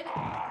gonna get it.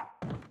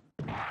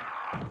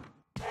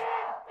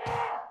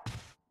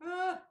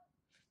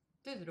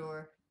 Through the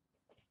door.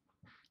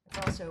 It's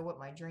also what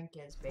my drink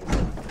is based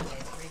on. Okay,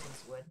 it's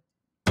Ravenswood.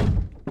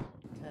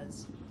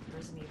 Because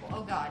Resident Evil.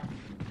 Oh god.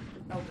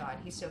 Oh god,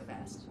 he's so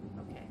fast.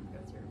 Okay, go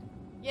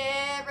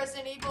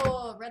Resident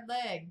Evil, red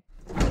leg.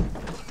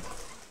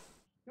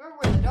 Remember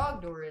where the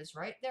dog door is,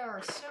 right? There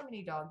are so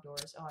many dog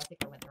doors. Oh, I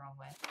think I went the wrong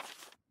way.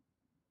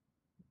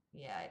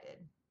 Yeah, I did.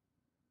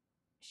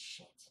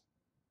 Shit.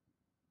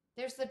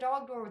 There's the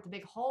dog door with the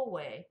big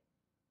hallway.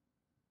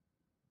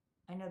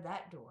 I know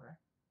that door.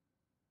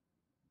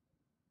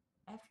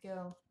 I have to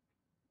go.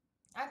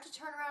 I have to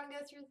turn around and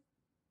go through.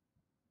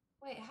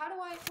 Wait, how do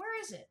I... Where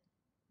is it?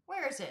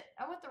 Where is it?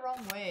 I went the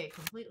wrong way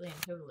completely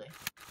and totally.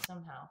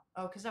 Somehow.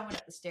 Oh, because I went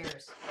up the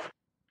stairs.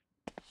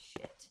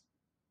 Shit.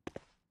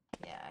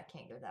 Yeah, I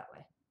can't go that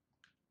way.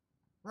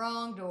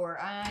 Wrong door.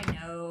 I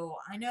know.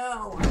 I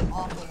know. I'm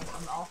awful.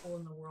 I'm awful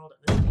in the world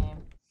at this game.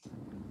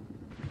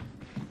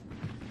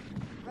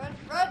 Run,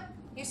 run!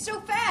 He's so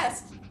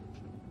fast!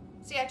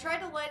 See, I tried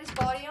to light his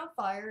body on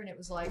fire, and it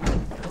was like,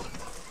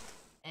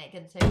 ain't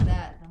gonna take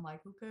that. And I'm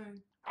like,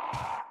 okay.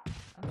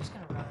 I'm just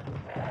gonna run.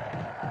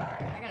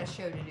 I got a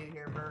show to do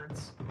here,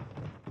 birds.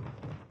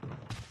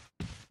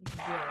 You can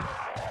deal with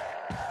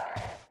it.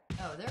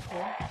 Oh, they're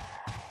cool.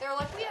 They're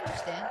like, we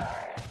understand.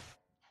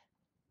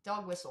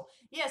 Dog whistle.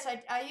 Yes,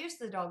 I used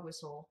the dog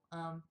whistle.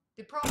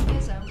 The problem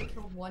is I only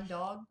killed one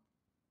dog.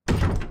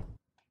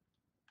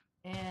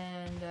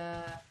 And,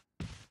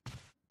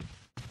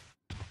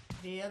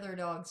 the other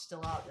dog's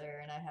still out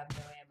there, and I have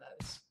no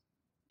ammos.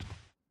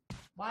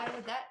 Why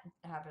would that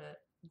have to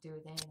do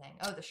with anything?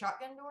 Oh, the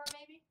shotgun door,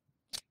 maybe?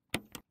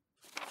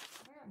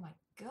 Where am I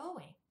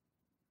going?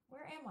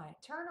 Where am I?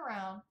 Turn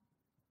around.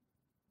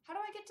 How do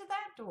I get to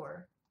that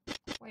door?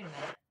 Wait a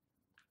minute.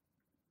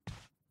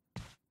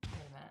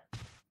 Wait a minute.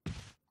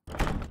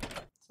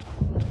 It's on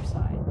the other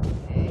side.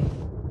 Okay.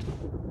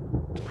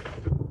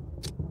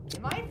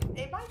 Am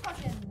I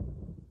fucking...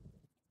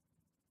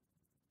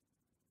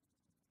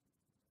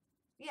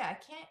 Yeah, I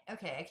can't...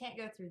 Okay, I can't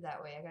go through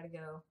that way. I gotta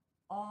go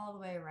all the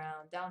way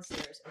around.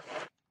 Downstairs.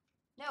 Okay.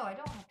 No, I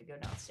don't have to go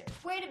downstairs.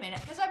 Wait a minute,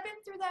 because I've been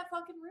through that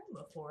fucking room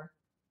before.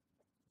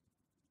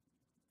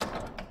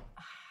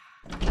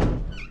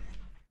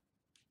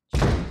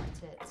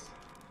 Tits.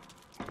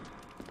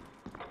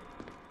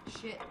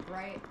 Shit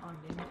right on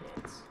them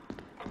tits.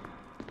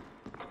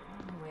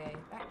 Anyway,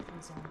 back to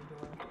the zombie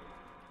door.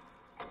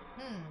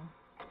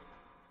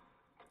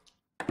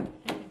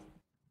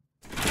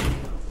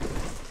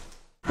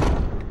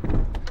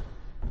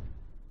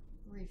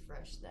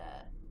 Refresh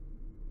that.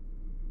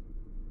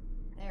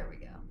 There we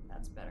go.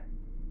 That's better.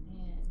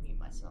 And mute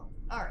myself.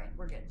 Alright,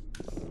 we're good.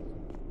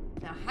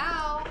 Now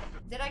how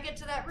did I get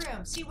to that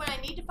room? See, when I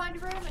need to find a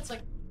room, it's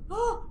like,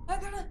 oh, I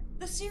got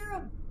the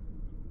serum.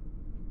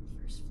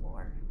 First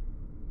floor.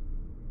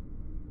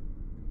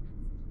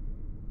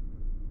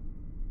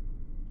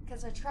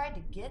 Because I tried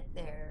to get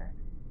there,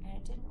 and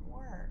it didn't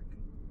work.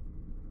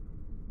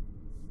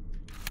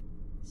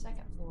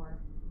 Second floor.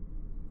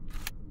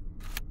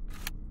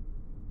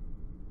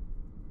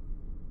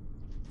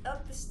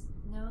 Up this...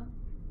 No.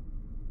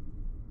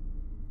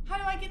 How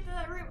do I get to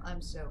that room? I'm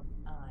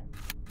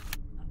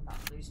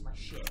about to lose my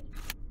shit.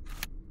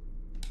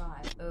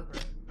 5, over.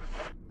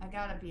 I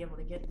gotta be able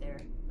to get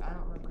there. I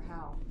don't remember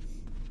how.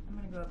 I'm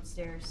gonna go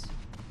upstairs.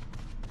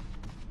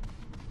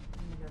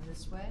 I'm gonna go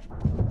this way.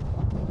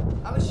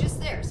 I was just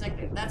there a second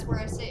ago. That's where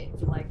I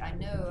saved. Like, I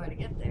know how to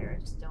get there. I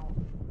just don't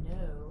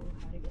know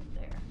how to get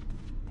there.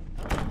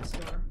 I can open this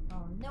door.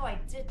 Oh, no, I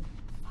didn't.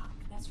 Fuck,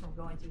 that's from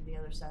going through the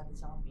other side of the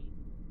zombie.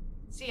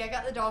 See, I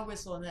got the dog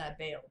whistle and then I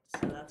bailed,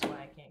 so that's why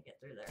I can't get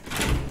through there.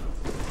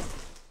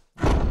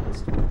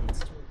 This door leads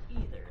to it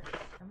either.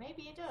 Or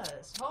maybe it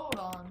does. Hold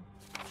on.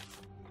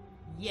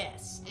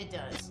 Yes, it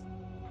does.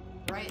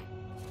 Right?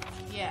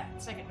 Yeah,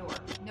 second door.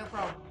 No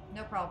problem.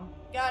 No problem.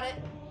 Got it.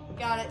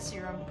 Got it,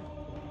 serum.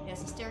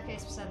 Yes, the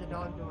staircase beside the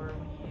dog door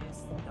when you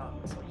use the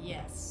dog whistle.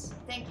 Yes.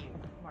 Thank you,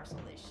 Marcel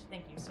Lish.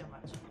 Thank you so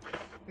much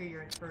for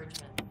your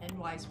encouragement and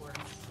wise words.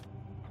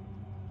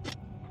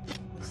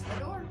 This is the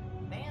door.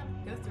 Bam.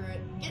 Go through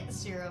it. Get the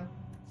serum.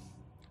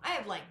 I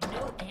have, like,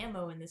 no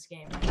ammo in this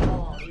game at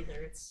all,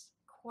 either. It's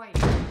quite,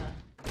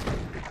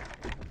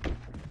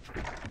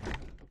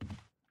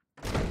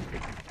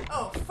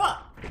 Oh,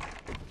 fuck!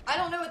 I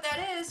don't know what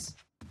that is,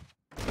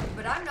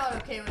 but I'm not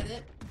okay with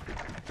it.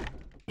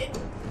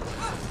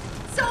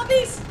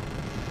 Zombies!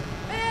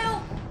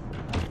 Bail!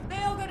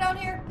 Bail, go down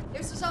here.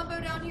 There's a zombo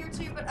down here,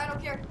 too, but I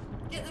don't care.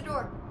 Get in the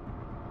door.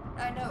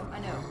 I know.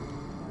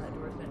 That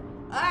door's been...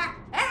 Ah!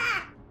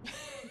 Ah!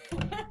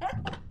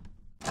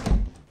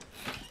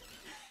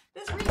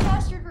 This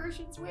remastered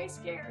version's way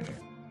scarier.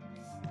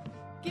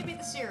 Give me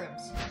the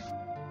serums.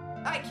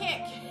 I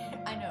can't.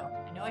 I know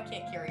I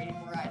can't carry any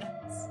more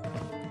items.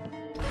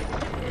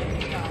 There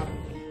you go.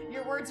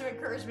 Your words of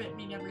encouragement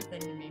mean everything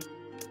to me.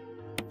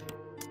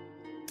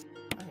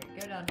 Okay,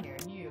 go down here.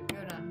 And you,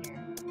 go down here.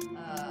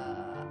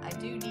 I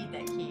do need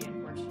that key,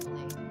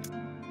 unfortunately.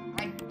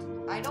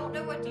 I don't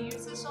know what to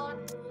use this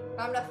on, but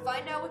I'm gonna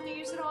find out what to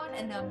use it on,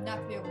 and I'm not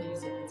gonna be able to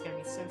use it. It's gonna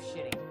be so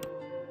shitty.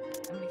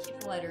 I'm gonna keep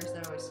the lighters,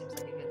 that always seems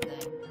like a good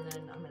thing, and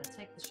then I'm gonna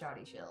take the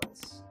shoddy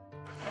shells.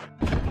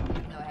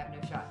 Even though I have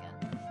no shotgun.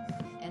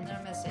 And then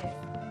I'm gonna save,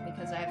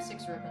 because I have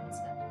 6 ribbons,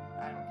 and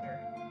I don't care.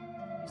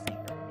 Use the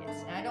ribbon,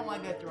 yes. And I I don't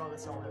want to go through all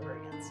this all over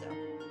again, so.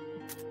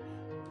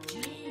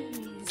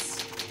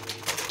 Jeez.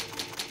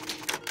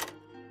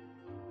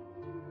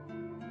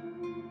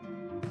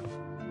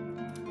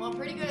 Well, I'm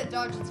pretty good at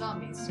dodging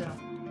zombies, so.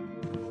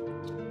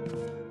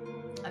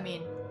 I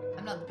mean,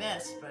 I'm not the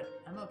best, but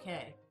I'm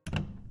okay.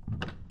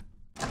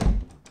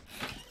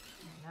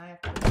 Now I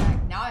have to go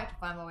back. Now I have to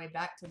find my way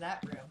back to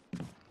that room.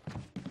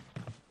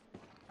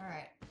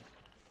 Alright.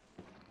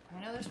 I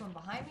know there's one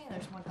behind me and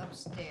there's one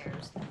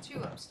upstairs. And two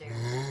upstairs.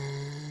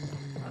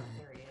 Oh,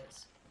 there he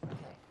is.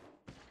 Okay.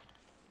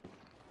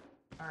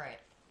 Alright.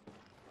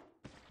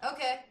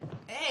 Okay.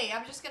 Hey,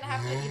 I'm just gonna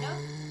have to, you know?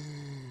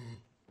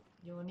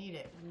 You will need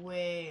it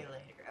way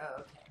later.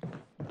 Oh, okay.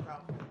 No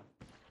problem.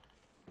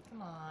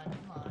 Come on,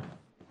 come on.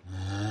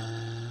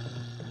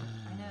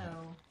 I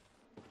know.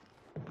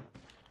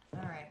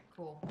 Alright,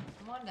 cool.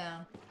 Come on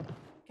down.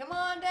 Come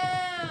on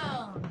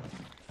down!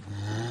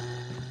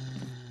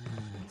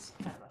 He's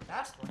kind of a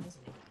fast one,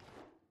 isn't he?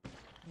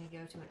 Let me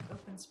go to an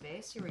open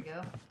space. Here we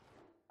go.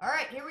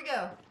 Alright, here we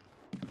go.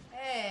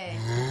 Hey.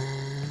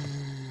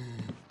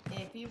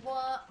 If you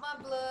want my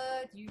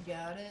blood, you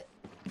got it.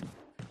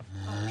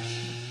 Oh,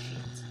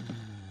 shit.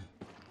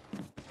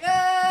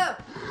 Go!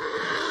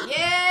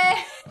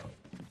 Yeah!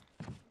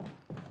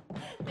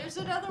 There's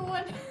another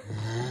one.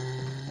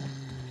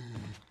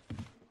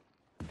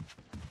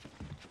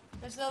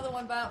 There's another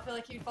one, but I don't feel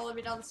like he'd follow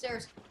me down the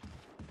stairs.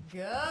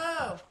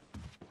 Go!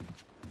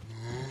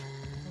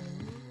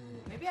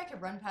 Maybe I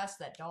could run past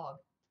that dog.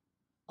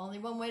 Only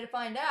one way to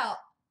find out.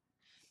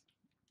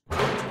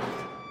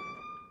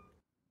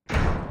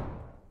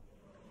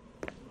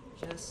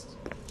 Just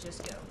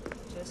go.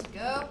 Just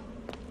go.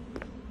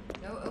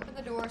 Go, open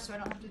the door so I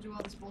don't have to do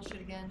all this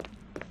bullshit again.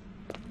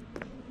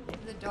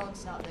 Maybe the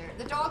dog's not there.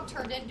 The dog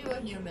turned into a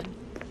human.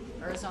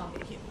 Or a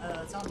zombie.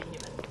 Zombie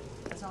human.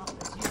 A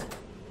human.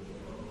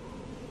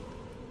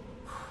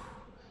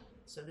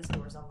 So this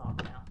door's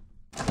unlocked now.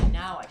 And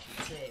now I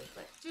should save,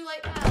 but too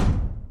late now.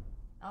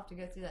 I'll have to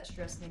go through that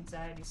stress and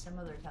anxiety some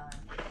other time.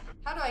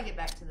 How do I get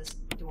back to this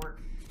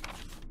dork?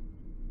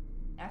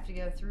 I have to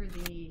go through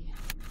the...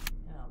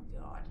 Oh,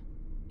 God.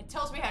 It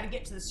tells me how to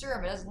get to the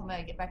serum, it doesn't tell me how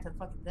to get back to the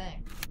fucking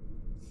thing.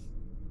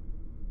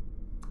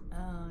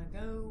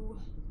 Go...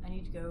 I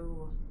need to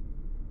go...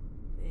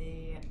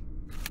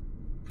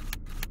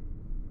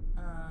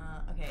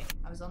 Okay,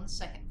 I was on the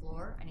second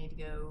floor. I need to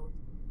go...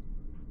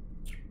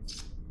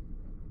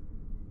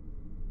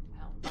 I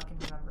don't fucking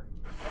remember.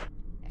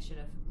 I should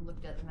have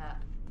looked at the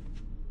map.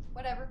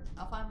 Whatever,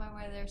 I'll find my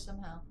way there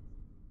somehow.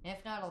 And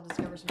if not, I'll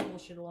discover some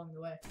bullshit along the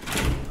way.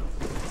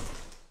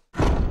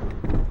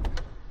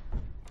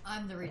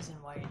 I'm the reason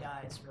why he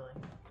dies, really.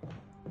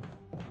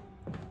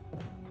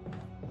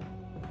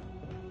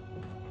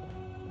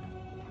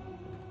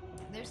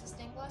 There's a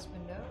stained glass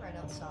window right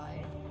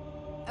outside.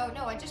 Oh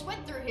no, I just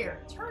went through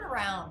here. Turn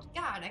around.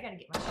 God, I gotta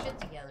get my shit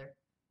together.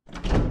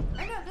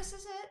 I know, this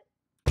is it.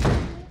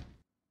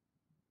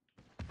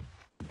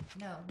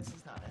 No, this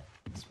is not it.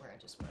 This is where I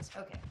just was.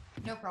 Okay,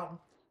 no problem.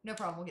 No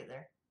problem, we'll get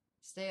there.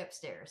 Stay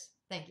upstairs.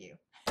 Thank you.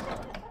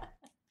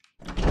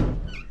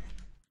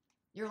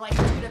 You're like,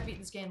 dude, I've beaten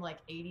this game like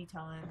 80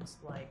 times.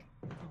 Like,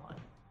 come on.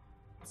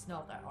 It's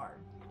not that hard.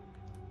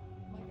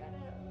 Oh my god.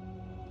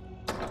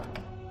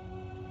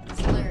 It's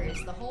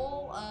hilarious. The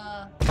whole,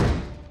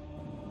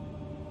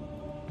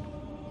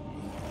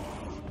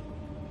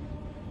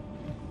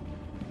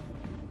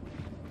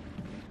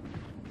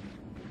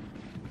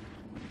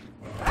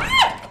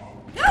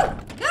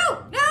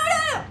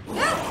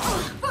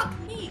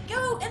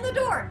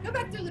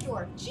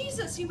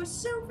 Jesus, he was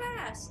so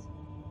fast!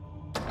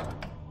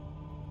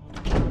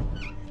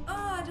 Oh,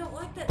 I don't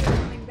like that they're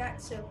coming back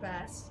so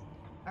fast.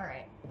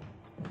 Alright.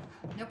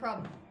 No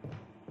problem.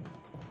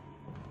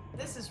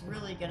 This is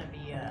really gonna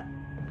be,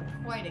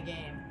 quite a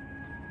game.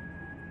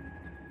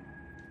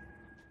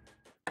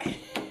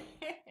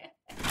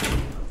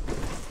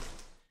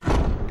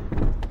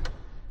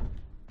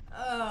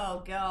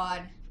 Oh,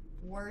 God.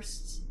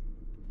 Worst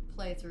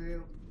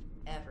playthrough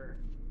ever.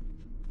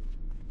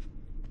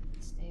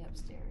 Stay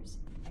upstairs.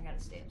 I gotta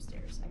stay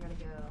upstairs. I gotta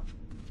go.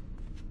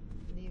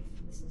 I believe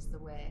this is the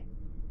way.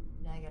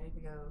 Now I gotta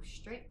go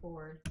straight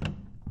forward.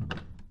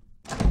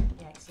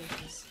 Yeah, because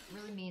there's these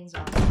really mean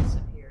zombies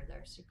up here.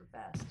 They're super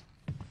fast.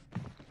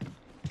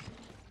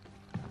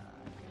 Go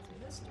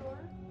through this door.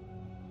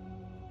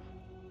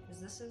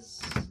 Because this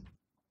is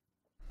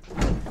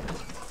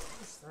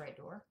the right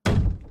door.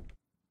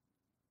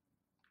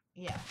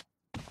 Yeah.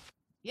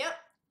 Yep.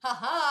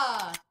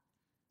 Haha!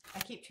 I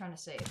keep trying to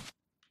save.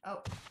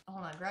 Oh,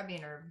 hold on. Grab me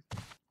an herb.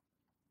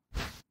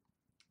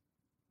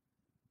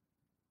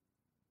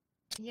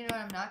 You know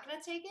what? I'm not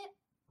gonna take it.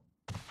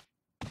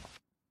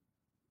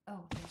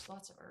 Oh, there's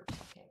lots of herbs.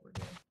 Okay, we're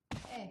good.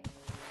 Hey.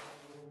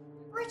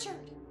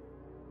 Richard!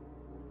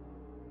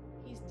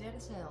 He's dead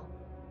as hell.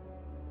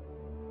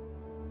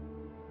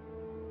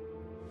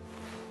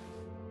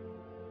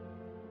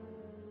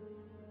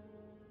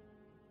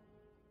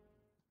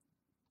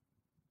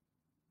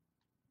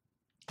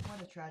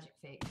 What a tragic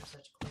fate for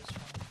such a close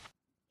friend.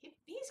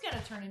 He's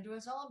gonna turn into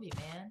a zombie,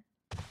 man.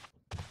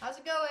 How's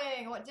it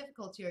going? What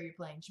difficulty are you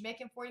playing?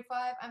 Jamaican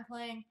 45? I'm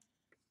playing...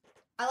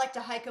 I like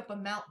to hike up a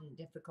mountain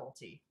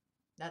difficulty.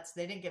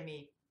 They didn't give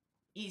me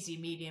easy,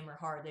 medium, or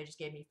hard. They just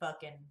gave me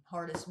fucking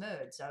hardest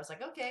mode. So I was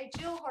like, okay,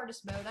 chill,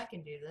 hardest mode, I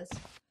can do this.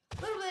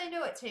 Little did I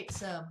know it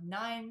takes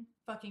 9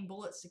 fucking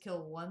bullets to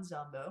kill 1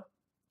 zombo.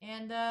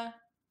 And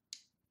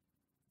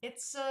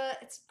it's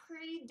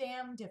pretty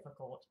damn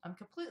difficult. I'm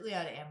completely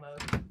out of ammo.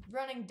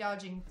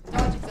 Dodging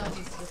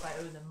zombies as if I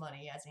owe them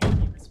money, as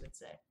Andy would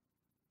say.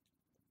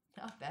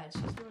 Not bad,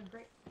 she's doing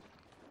great.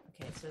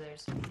 Okay, so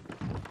there's...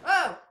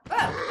 Oh!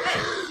 Oh!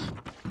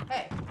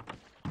 Hey!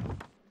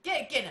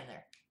 Hey! Get in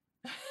there!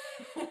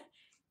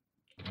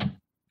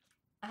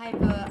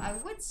 I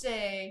would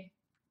say...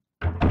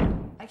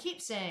 I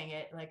keep saying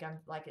it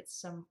like it's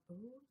some...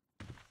 Ooh.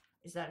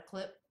 Is that a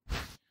clip?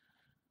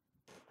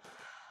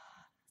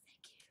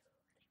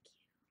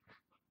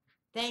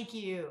 Thank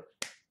you.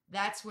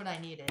 That's what I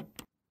needed.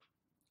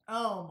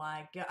 Oh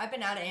my god. I've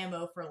been out of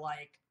ammo for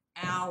like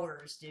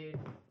hours, dude.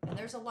 And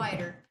there's a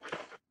lighter.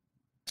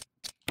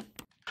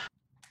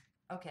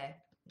 Okay.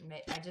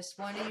 I just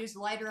wanted to use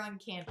lighter on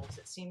candles.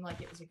 It seemed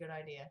like it was a good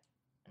idea.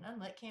 An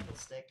unlit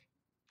candlestick.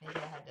 Maybe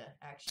I had to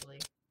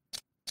actually...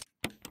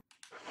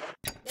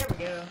 There we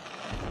go.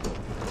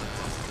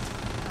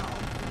 Oh.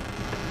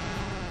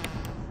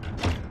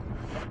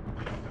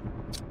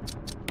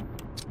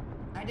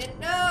 I didn't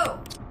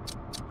know!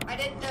 I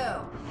didn't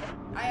know.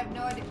 I have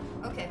no idea.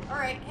 Okay,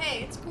 alright.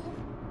 Hey, it's cool.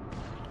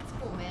 It's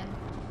cool, man.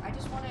 I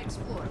just want to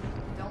explore.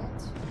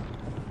 Don't.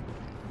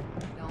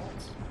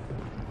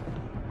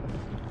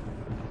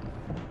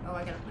 Oh,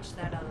 I gotta push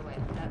that out of the way.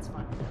 That's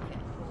fine. Okay,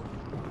 cool.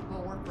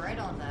 We'll work right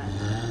on that.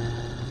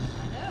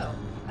 I know.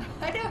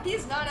 I know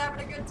he's not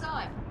having a good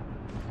time.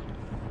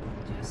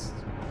 Just...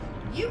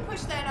 You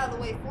push that out of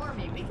the way for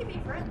me. We can be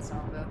friends,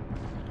 Zombo.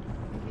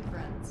 We can be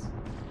friends.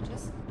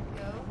 Just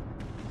go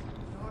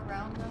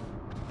around them.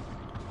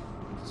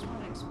 I just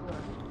want to explore.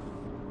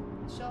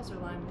 The shelves are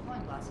lined with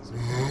wine glasses.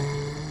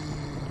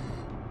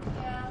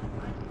 Yeah,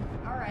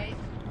 alright.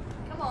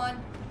 Come on.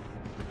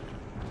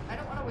 I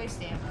don't want to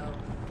waste ammo.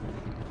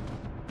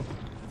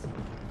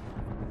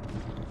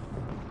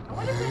 I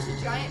wonder if there's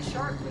a giant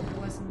shark that there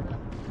was in the...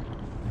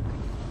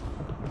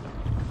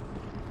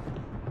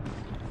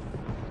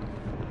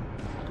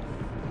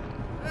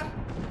 Ugh.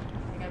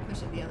 I gotta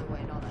push it the other way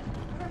and all that.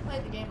 I've never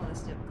played the game on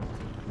this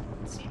difficulty.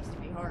 It seems to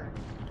be hard.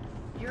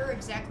 You're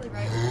exactly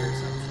right with your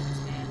assumptions,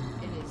 man.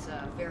 It is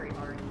very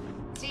hard.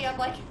 See, I'm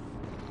like...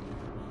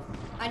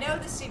 I know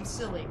this seems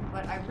silly,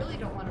 but I really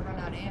don't want to run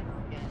out of ammo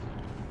again.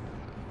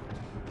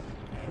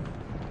 Okay.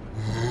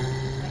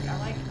 Like, I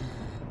like...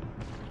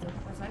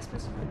 Was I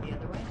supposed to move the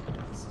other way?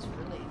 This is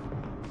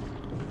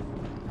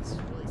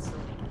really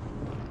silly.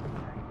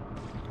 Alright.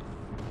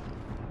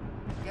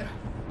 Go.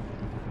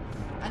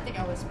 I think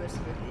I was supposed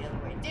to move the other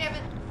way. Damn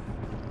it!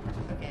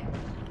 Okay.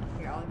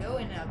 Here, I'll go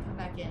in and I'll come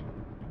back in.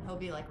 And he'll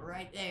be like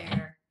right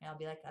there. And I'll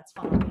be like, that's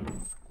fine.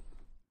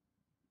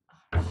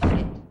 Oh,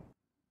 shit.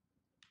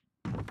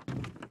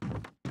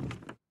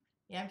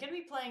 Yeah, I'm gonna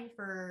be playing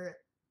for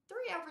 3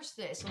 hours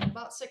today, so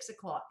about 6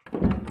 o'clock. I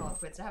call it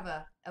quits. I have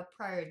a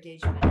prior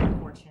engagement,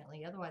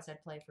 unfortunately. Otherwise,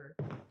 I'd play for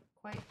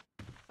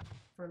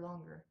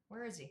longer.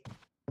 Where is he?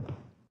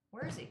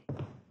 Where is he?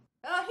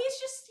 Oh,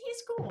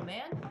 he's cool,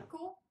 man. I'm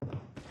cool.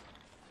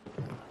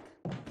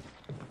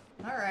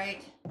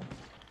 Alright.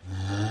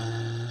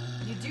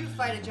 You do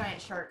fight a giant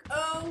shark.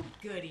 Oh,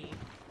 goody.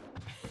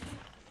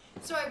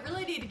 So I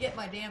really need to get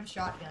my damn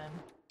shotgun.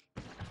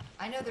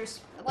 I know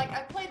there's... Like,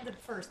 I played the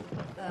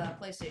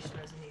PlayStation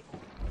Resident Evil.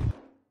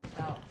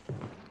 Well,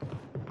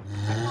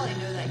 I probably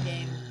know that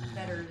game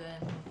better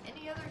than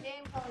any other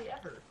game probably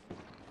ever.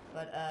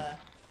 But,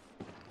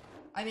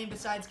 I mean,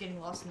 besides getting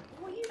lost in...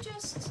 Will you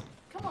just...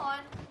 Come on.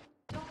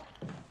 Don't...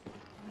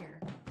 Here.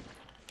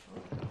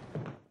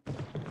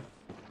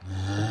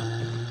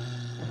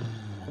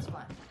 That's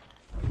fine.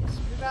 Just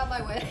move out of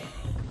my way.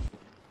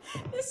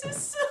 This is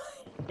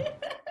silly.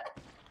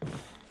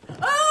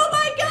 Oh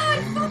my god!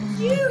 Fuck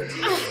you, dude!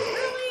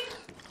 Really?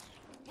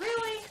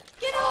 Really?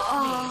 Get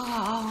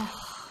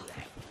off me!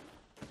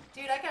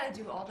 Dude, I gotta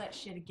do all that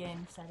shit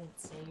again because I didn't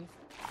save.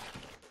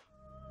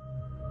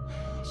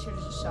 I should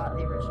have just shot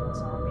the original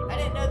zombie. I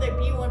didn't know there'd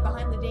be one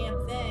behind the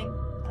damn thing.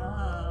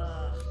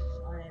 I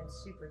am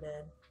super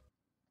dead.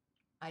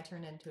 I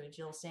turned into a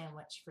Jill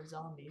sandwich for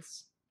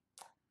zombies.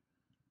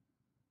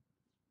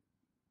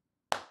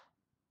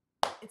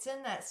 It's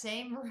in that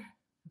same room.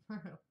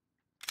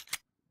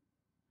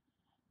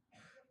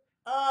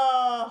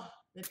 Oh,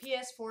 the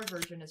PS4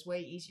 version is way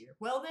easier.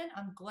 Well then,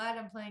 I'm glad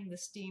I'm playing the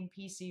Steam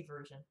PC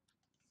version.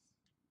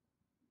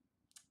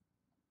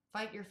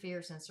 Fight your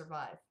fears and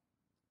survive.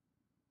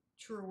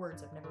 Truer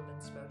words have never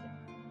been spoken.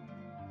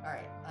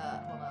 Alright,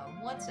 hold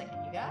on 1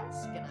 second, you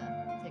guys.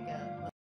 Gonna take a